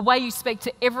 and the way you speak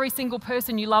to every single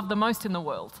person you love the most in the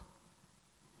world.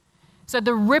 So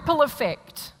the ripple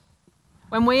effect,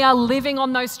 when we are living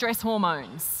on those stress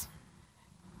hormones,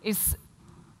 is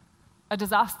a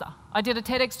disaster. I did a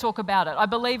TEDx talk about it. I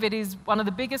believe it is one of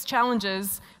the biggest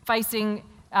challenges facing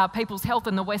people's health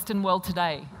in the Western world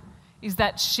today, is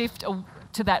that shift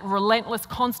to that relentless,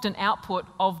 constant output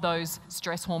of those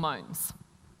stress hormones.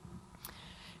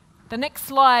 The next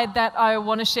slide that I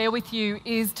want to share with you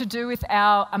is to do with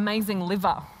our amazing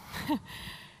liver.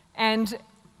 And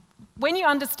when you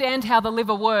understand how the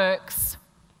liver works,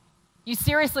 you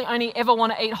seriously only ever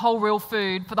want to eat whole real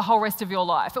food for the whole rest of your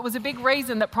life. It was a big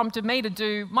reason that prompted me to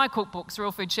do my cookbooks,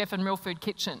 Real Food Chef and Real Food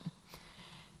Kitchen.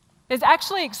 There's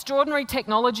actually extraordinary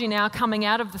technology now coming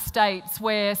out of the States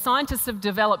where scientists have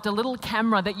developed a little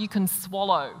camera that you can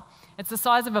swallow. It's the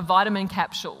size of a vitamin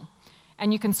capsule.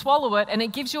 And you can swallow it, and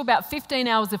it gives you about 15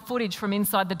 hours of footage from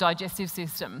inside the digestive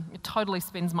system. It totally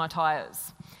spins my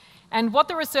tyres. And what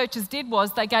the researchers did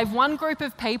was they gave one group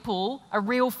of people a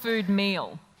real food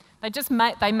meal.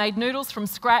 They made noodles from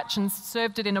scratch and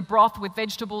served it in a broth with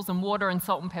vegetables and water and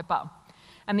salt and pepper.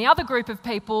 And the other group of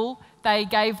people, they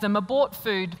gave them a bought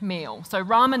food meal. So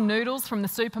ramen noodles from the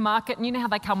supermarket, and you know how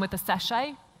they come with a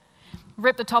sachet?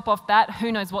 Rip the top off that,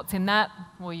 who knows what's in that?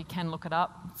 Well, you can look it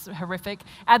up, it's horrific.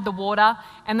 Add the water,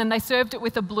 and then they served it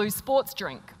with a blue sports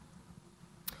drink.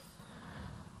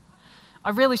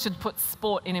 I really should put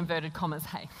sport in inverted commas,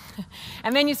 hey.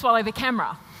 And then you swallow the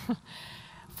camera.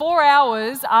 4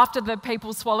 hours after the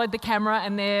people swallowed the camera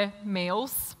and their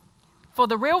meals, for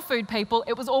the real food people,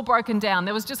 it was all broken down.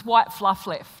 There was just white fluff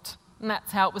left. And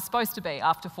that's how it was supposed to be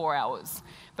after 4 hours.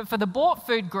 But for the bought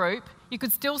food group, you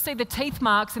could still see the teeth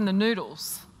marks in the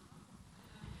noodles.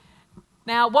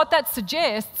 Now, what that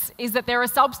suggests is that there are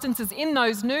substances in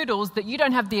those noodles that you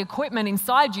don't have the equipment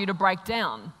inside you to break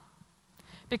down.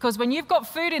 Because when you've got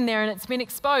food in there and it's been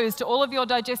exposed to all of your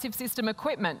digestive system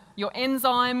equipment, your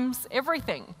enzymes,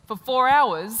 everything, for 4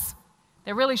 hours,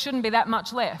 there really shouldn't be that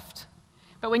much left.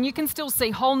 But when you can still see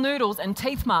whole noodles and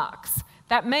teeth marks,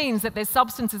 that means that there's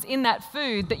substances in that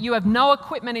food that you have no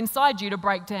equipment inside you to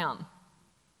break down.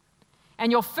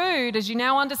 And your food, as you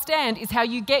now understand, is how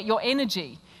you get your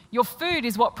energy. Your food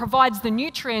is what provides the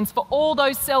nutrients for all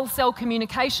those cell-cell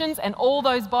communications and all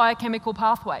those biochemical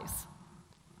pathways.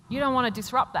 You don't want to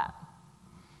disrupt that.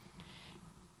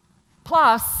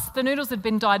 Plus, the noodles had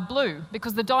been dyed blue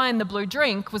because the dye in the blue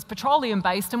drink was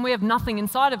petroleum-based, and we have nothing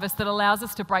inside of us that allows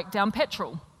us to break down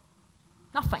petrol.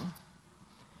 Nothing.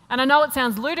 And I know it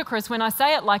sounds ludicrous when I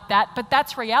say it like that, but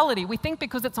that's reality. We think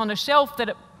because it's on a shelf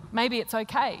that maybe it's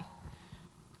okay.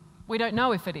 We don't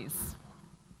know if it is.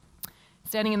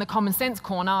 Standing in the common sense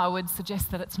corner, I would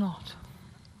suggest that it's not.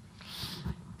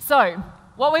 So,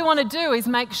 what we want to do is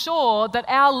make sure that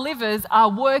our livers are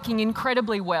working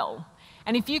incredibly well.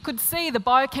 And if you could see the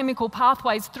biochemical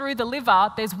pathways through the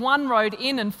liver, there's 1 road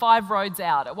in and 5 roads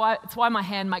out. It's why my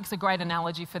hand makes a great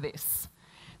analogy for this.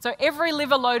 So every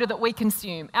liver loader that we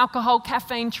consume, alcohol,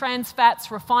 caffeine, trans fats,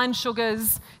 refined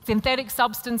sugars, synthetic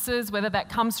substances, whether that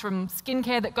comes from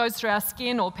skincare that goes through our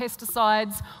skin or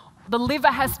pesticides, the liver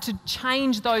has to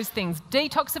change those things.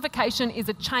 Detoxification is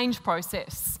a change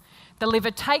process. The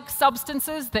liver takes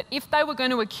substances that if they were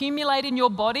going to accumulate in your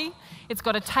body, it's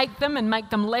got to take them and make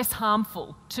them less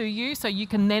harmful to you so you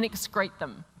can then excrete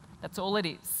them. That's all it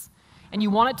is. And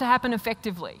you want it to happen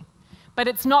effectively. But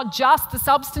it's not just the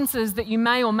substances that you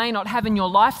may or may not have in your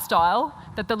lifestyle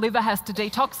that the liver has to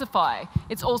detoxify.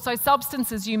 It's also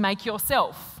substances you make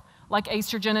yourself, like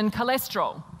estrogen and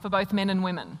cholesterol for both men and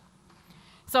women.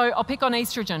 So I'll pick on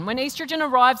estrogen. When estrogen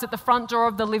arrives at the front door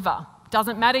of the liver,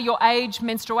 doesn't matter your age,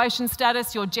 menstruation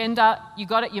status, your gender, you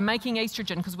got it, you're making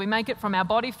estrogen because we make it from our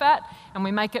body fat and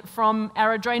we make it from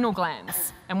our adrenal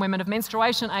glands. And women of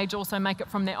menstruation age also make it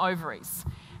from their ovaries.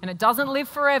 And it doesn't live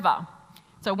forever.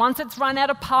 So once it's run out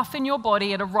of puff in your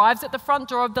body, it arrives at the front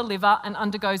door of the liver and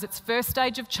undergoes its first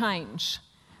stage of change.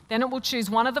 Then it will choose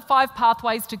one of the 5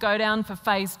 pathways to go down for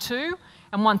phase 2.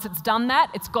 And once it's done that,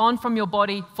 it's gone from your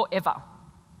body forever.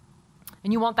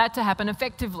 And you want that to happen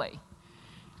effectively.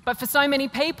 But for so many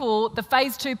people, the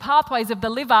phase 2 pathways of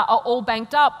the liver are all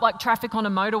banked up like traffic on a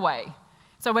motorway.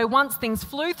 So where once things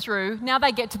flew through, now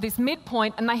they get to this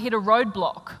midpoint and they hit a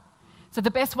roadblock. So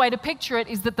the best way to picture it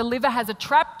is that the liver has a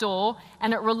trapdoor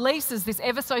and it releases this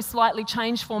ever so slightly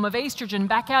changed form of estrogen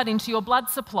back out into your blood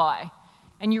supply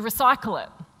and you recycle it.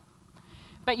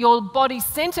 But your body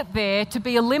sent it there to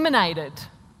be eliminated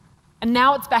and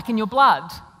now it's back in your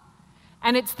blood.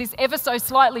 And it's this ever so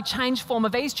slightly changed form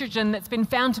of estrogen that's been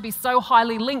found to be so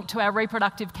highly linked to our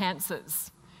reproductive cancers.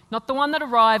 Not the one that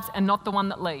arrives and not the one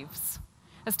that leaves.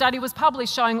 A study was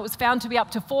published showing it was found to be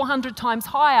up to 400 times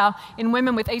higher in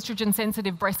women with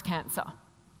estrogen-sensitive breast cancer.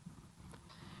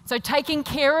 So taking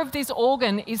care of this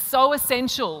organ is so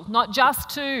essential, not just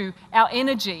to our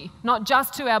energy, not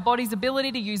just to our body's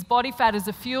ability to use body fat as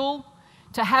a fuel,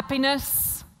 to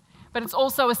happiness, but it's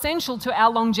also essential to our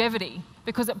longevity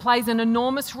because it plays an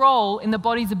enormous role in the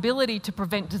body's ability to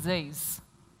prevent disease.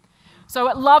 So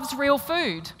it loves real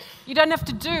food. You don't have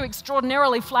to do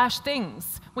extraordinarily flash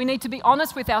things. We need to be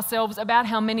honest with ourselves about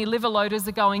how many liver loaders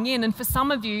are going in, and for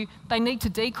some of you, they need to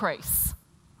decrease.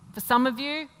 For some of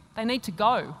you, they need to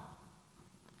go.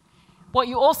 What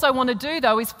you also want to do,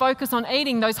 though, is focus on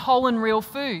eating those whole and real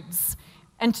foods.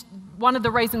 And one of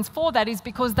the reasons for that is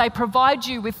because they provide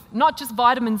you with not just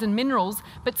vitamins and minerals,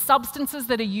 but substances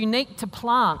that are unique to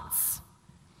plants.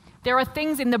 There are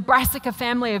things in the brassica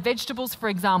family of vegetables, for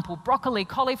example, broccoli,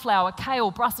 cauliflower, kale,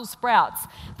 Brussels sprouts.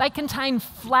 They contain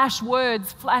flash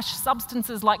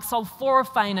substances like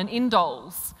sulforaphane and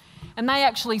indoles. And they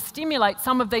actually stimulate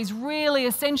some of these really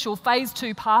essential phase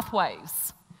 2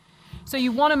 pathways. So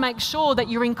you want to make sure that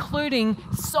you're including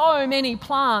so many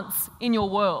plants in your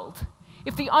world.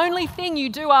 If the only thing you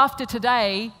do after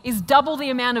today is double the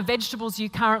amount of vegetables you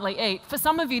currently eat, for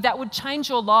some of you that would change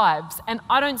your lives, and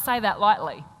I don't say that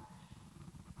lightly.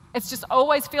 It's just, I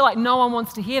always feel like no one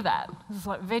wants to hear that. It's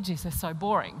like, veggies are so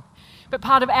boring. But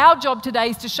part of our job today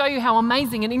is to show you how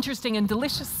amazing and interesting and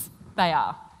delicious they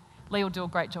are. Lee will do a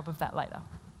great job of that later.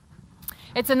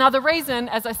 It's another reason,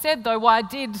 as I said though, why I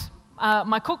did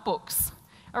my cookbooks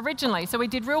originally. So we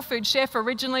did Real Food Chef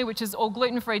originally, which is all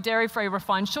gluten-free, dairy-free,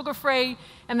 refined sugar-free,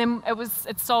 and then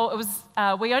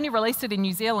we only released it in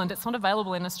New Zealand. It's not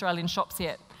available in Australian shops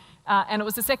yet. And it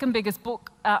was the second biggest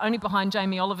book, only behind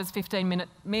Jamie Oliver's 15-minute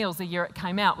meals the year it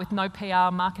came out, with no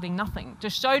PR, marketing, nothing.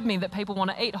 Just showed me that people want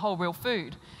to eat whole real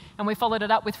food. And we followed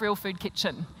it up with Real Food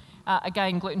Kitchen.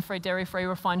 Again, gluten-free, dairy-free,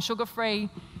 refined sugar-free.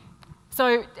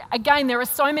 So again, there are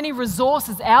so many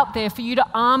resources out there for you to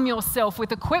arm yourself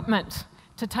with equipment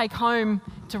to take home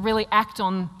to really act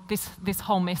on this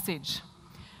whole message.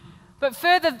 But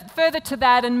further to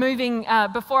that, and moving,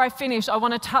 before I finish, I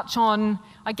want to touch on,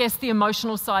 I guess, the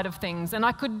emotional side of things. And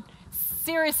I could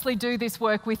seriously do this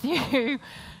work with you.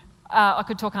 I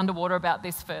could talk underwater about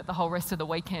this for the whole rest of the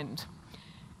weekend.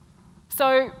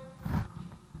 So,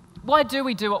 why do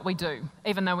we do what we do,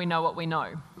 even though we know what we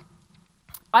know?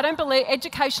 I don't believe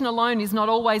education alone is not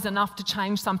always enough to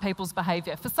change some people's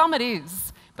behaviour. For some it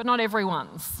is, but not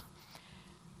everyone's.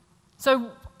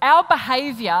 So our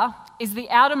behaviour is the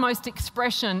outermost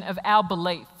expression of our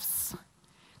beliefs.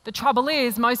 The trouble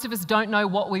is, most of us don't know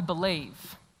what we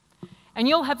believe. And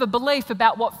you'll have a belief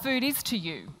about what food is to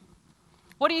you.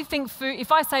 What do you think food,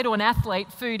 if I say to an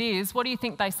athlete, food is, what do you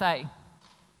think they say?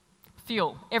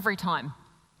 Fuel, every time.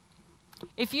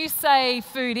 If you say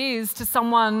food is to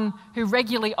someone who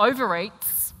regularly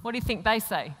overeats, what do you think they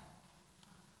say?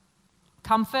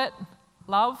 Comfort,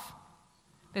 love.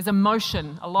 There's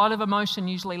emotion, a lot of emotion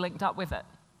usually linked up with it.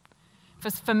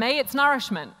 For me, it's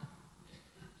nourishment.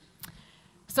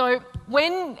 So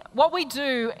what we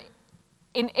do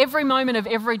in every moment of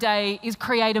every day is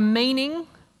create a meaning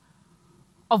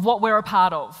of what we're a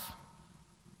part of.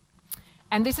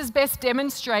 And this is best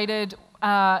demonstrated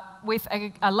with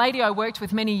a lady I worked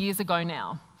with many years ago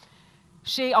now.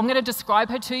 I'm going to describe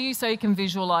her to you so you can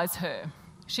visualise her.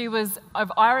 She was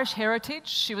of Irish heritage,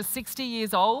 she was 60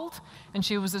 years old, and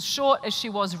she was as short as she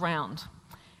was round.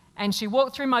 And she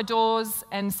walked through my doors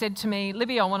and said to me,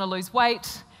 "Libby, I want to lose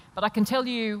weight, but I can tell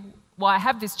you why I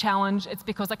have this challenge. It's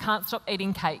because I can't stop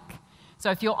eating cake. So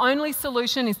if your only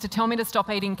solution is to tell me to stop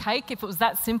eating cake, if it was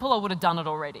that simple, I would have done it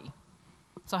already.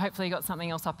 So hopefully you got something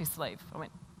else up your sleeve." I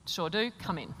went, "Sure do,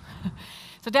 come in."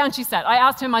 So down she sat. I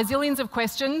asked her my zillions of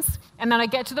questions, and then I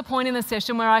get to the point in the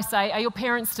session where I say, "Are your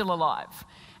parents still alive?"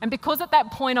 And because at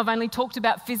that point I've only talked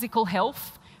about physical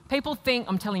health, people think,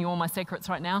 I'm telling you all my secrets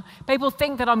right now, people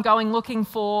think that I'm going looking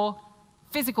for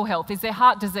physical health. Is there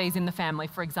heart disease in the family,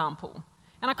 for example?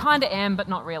 And I kind of am, but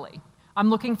not really.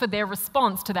 I'm looking for their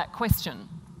response to that question.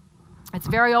 It's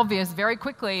very obvious very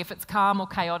quickly if it's calm or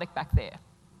chaotic back there.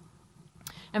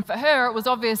 And for her, it was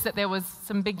obvious that there was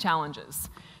some big challenges.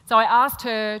 So I asked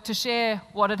her to share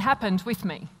what had happened with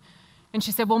me. And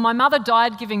she said, "Well, my mother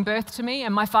died giving birth to me,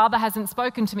 and my father hasn't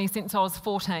spoken to me since I was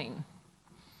 14.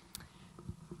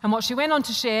 And what she went on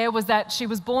to share was that she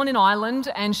was born in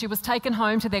Ireland and she was taken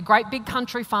home to their great big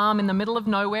country farm in the middle of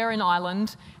nowhere in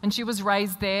Ireland, and she was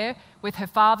raised there with her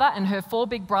father and her 4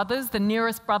 big brothers. The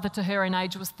nearest brother to her in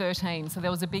age was 13, so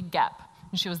there was a big gap,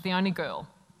 and she was the only girl.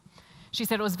 She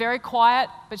said it was very quiet,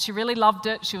 but she really loved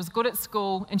it. She was good at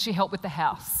school and she helped with the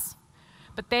house.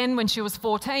 But then when she was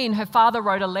 14, her father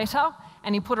wrote a letter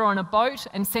and he put her on a boat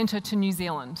and sent her to New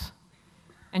Zealand,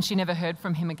 and she never heard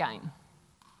from him again.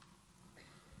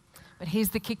 But here's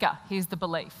the kicker, here's the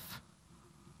belief.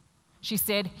 She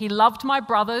said, "He loved my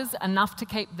brothers enough to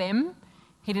keep them.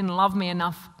 He didn't love me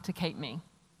enough to keep me."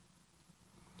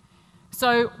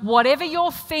 So whatever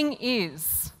your thing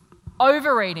is,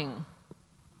 overeating,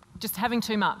 just having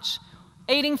too much,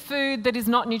 eating food that is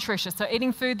not nutritious, so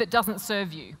eating food that doesn't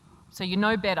serve you, so you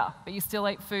know better, but you still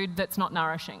eat food that's not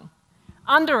nourishing.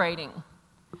 Undereating,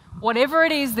 whatever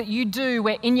it is that you do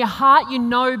where in your heart you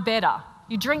know better,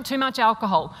 you drink too much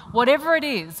alcohol, whatever it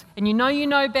is, and you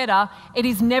know better, it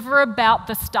is never about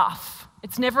the stuff.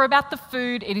 It's never about the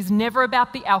food. It is never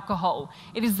about the alcohol.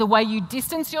 It is the way you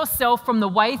distance yourself from the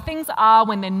way things are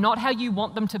when they're not how you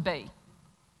want them to be.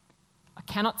 I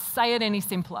cannot say it any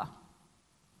simpler.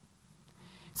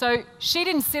 So she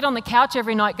didn't sit on the couch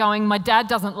every night going, my dad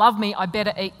doesn't love me, I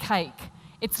better eat cake.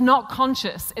 It's not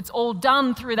conscious. It's all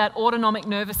done through that autonomic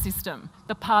nervous system,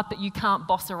 the part that you can't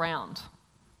boss around.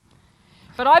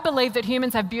 But I believe that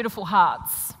humans have beautiful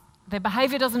hearts. Their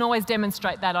behaviour doesn't always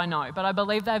demonstrate that, I know, but I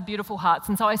believe they have beautiful hearts.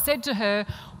 And so I said to her,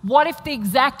 what if the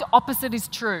exact opposite is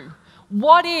true?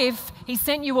 What if he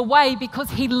sent you away because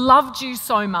he loved you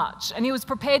so much and he was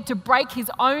prepared to break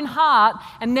his own heart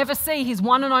and never see his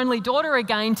one and only daughter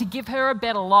again to give her a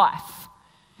better life?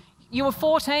 You were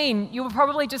 14, you were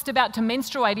probably just about to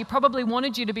menstruate, he probably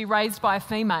wanted you to be raised by a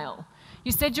female.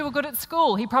 You said you were good at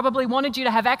school, he probably wanted you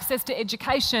to have access to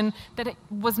education that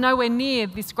was nowhere near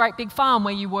this great big farm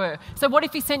where you were. So what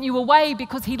if he sent you away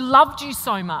because he loved you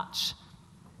so much?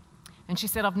 And she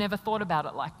said, I've never thought about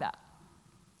it like that.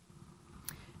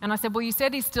 And I said, well, you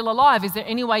said he's still alive. Is there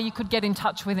any way you could get in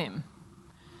touch with him?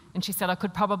 And she said, I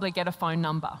could probably get a phone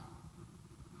number.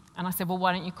 And I said, well,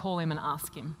 why don't you call him and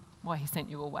ask him why he sent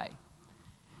you away?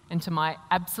 And to my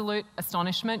absolute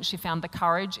astonishment, she found the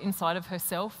courage inside of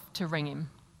herself to ring him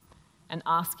and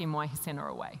ask him why he sent her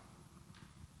away.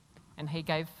 And he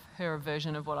gave her a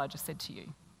version of what I just said to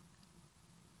you.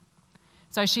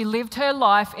 So she lived her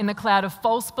life in the cloud of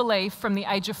false belief from the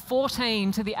age of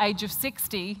 14 to the age of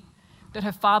 60 that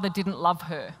her father didn't love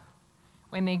her,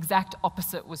 when the exact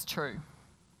opposite was true.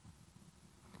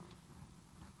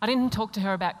 I didn't talk to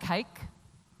her about cake.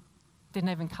 Didn't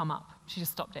even come up. She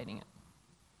just stopped eating it.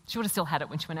 She would have still had it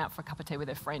when she went out for a cup of tea with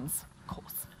her friends, of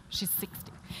course. She's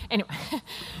 60. Anyway,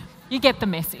 you get the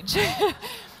message.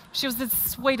 She was the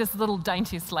sweetest little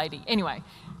daintiest lady. Anyway,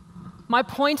 my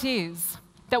point is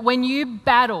that when you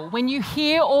battle, when you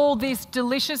hear all this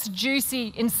delicious,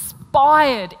 juicy,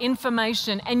 inspired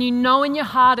information and you know in your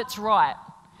heart it's right,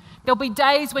 there'll be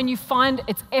days when you find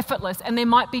it's effortless and there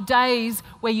might be days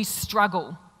where you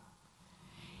struggle.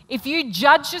 If you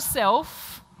judge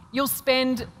yourself, you'll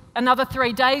spend another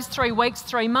 3 days, 3 weeks,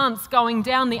 3 months going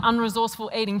down the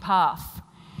unresourceful eating path.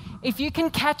 If you can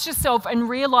catch yourself and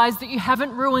realise that you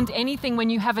haven't ruined anything when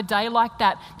you have a day like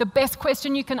that, the best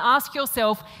question you can ask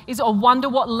yourself is, I wonder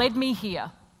what led me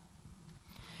here.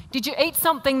 Did you eat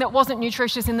something that wasn't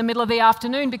nutritious in the middle of the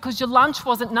afternoon because your lunch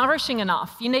wasn't nourishing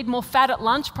enough? You need more fat at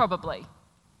lunch probably.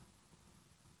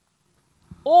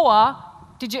 Or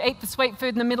did you eat the sweet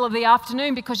food in the middle of the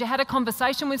afternoon because you had a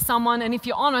conversation with someone and if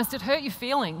you're honest, it hurt your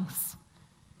feelings?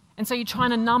 And so you're trying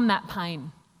to numb that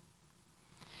pain.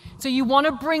 So you want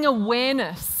to bring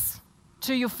awareness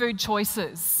to your food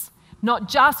choices, not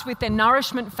just with their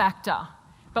nourishment factor,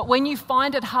 but when you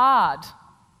find it hard,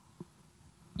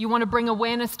 you want to bring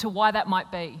awareness to why that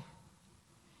might be.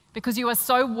 Because you are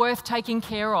so worth taking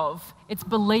care of, it's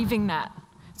believing that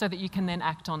so that you can then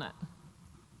act on it.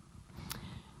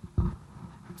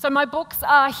 So my books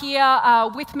are here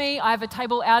with me. I have a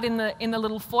table out in the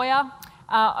little foyer.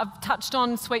 I've touched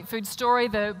on Sweet Food Story,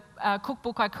 the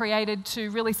cookbook I created to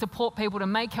really support people to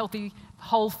make healthy,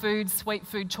 whole food, sweet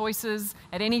food choices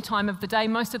at any time of the day.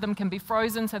 Most of them can be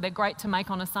frozen, so they're great to make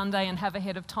on a Sunday and have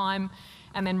ahead of time.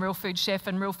 And then Real Food Chef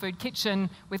and Real Food Kitchen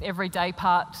with every day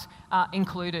part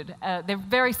included. They're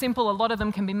very simple. A lot of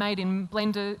them can be made in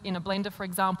a blender, for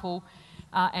example,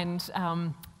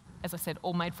 as I said,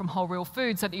 all made from whole real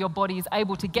food so that your body is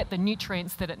able to get the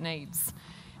nutrients that it needs.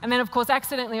 And then, of course,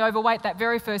 Accidentally Overweight, that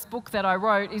very first book that I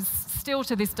wrote, is still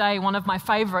to this day one of my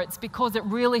favourites because it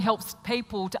really helps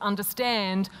people to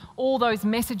understand all those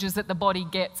messages that the body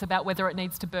gets about whether it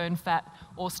needs to burn fat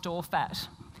or store fat.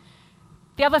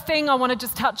 The other thing I want to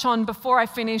just touch on before I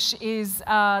finish is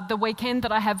the weekend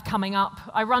that I have coming up.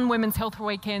 I run Women's Health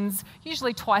Weekends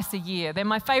usually twice a year. They're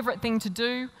my favourite thing to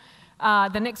do.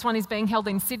 The next one is being held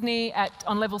in Sydney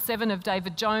on level 7 of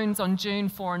David Jones on June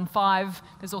 4 and 5.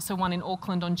 There's also one in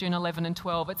Auckland on June 11 and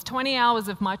 12. It's 20 hours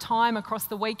of my time across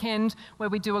the weekend where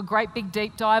we do a great big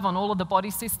deep dive on all of the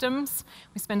body systems.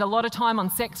 We spend a lot of time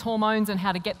on sex hormones and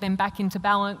how to get them back into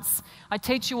balance. I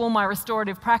teach you all my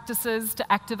restorative practices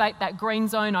to activate that green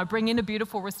zone. I bring in a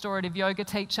beautiful restorative yoga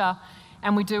teacher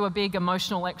and we do a big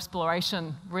emotional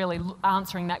exploration, really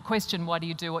answering that question, why do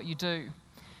you do what you do?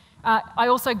 I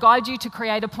also guide you to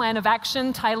create a plan of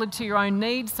action tailored to your own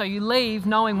needs, so you leave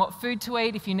knowing what food to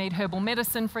eat. If you need herbal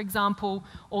medicine, for example,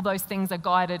 all those things are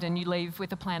guided and you leave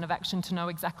with a plan of action to know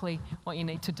exactly what you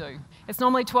need to do. It's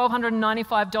normally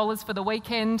 $1,295 for the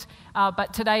weekend,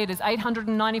 but today it is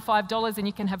 $895 and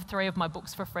you can have 3 of my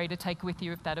books for free to take with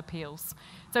you if that appeals.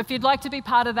 So if you'd like to be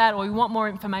part of that or you want more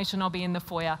information, I'll be in the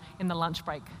foyer in the lunch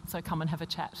break, so come and have a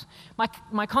chat.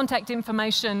 My contact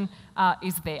information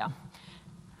is there.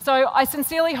 So I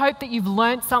sincerely hope that you've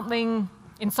learnt something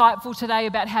insightful today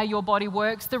about how your body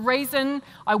works. The reason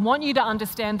I want you to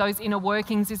understand those inner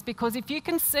workings is because if you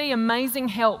can see amazing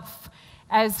health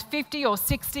as 50 or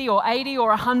 60 or 80 or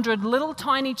 100 little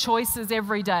tiny choices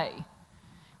every day,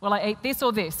 will I eat this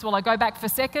or this? Will I go back for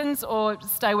seconds or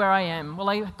stay where I am? Will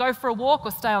I go for a walk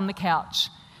or stay on the couch?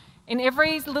 In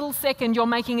every little second, you're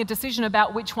making a decision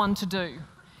about which one to do.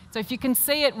 So if you can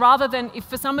see it, rather than, if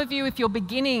for some of you, if you're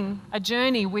beginning a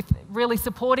journey with really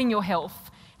supporting your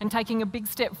health and taking a big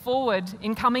step forward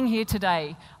in coming here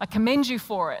today, I commend you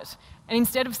for it. And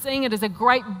instead of seeing it as a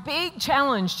great big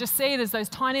challenge, just see it as those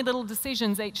tiny little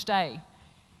decisions each day.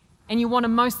 And you want to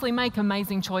mostly make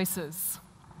amazing choices.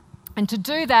 And to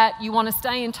do that, you want to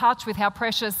stay in touch with how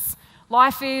precious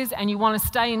life is, and you want to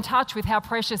stay in touch with how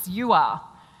precious you are,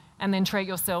 and then treat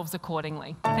yourselves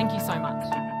accordingly. Thank you so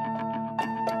much.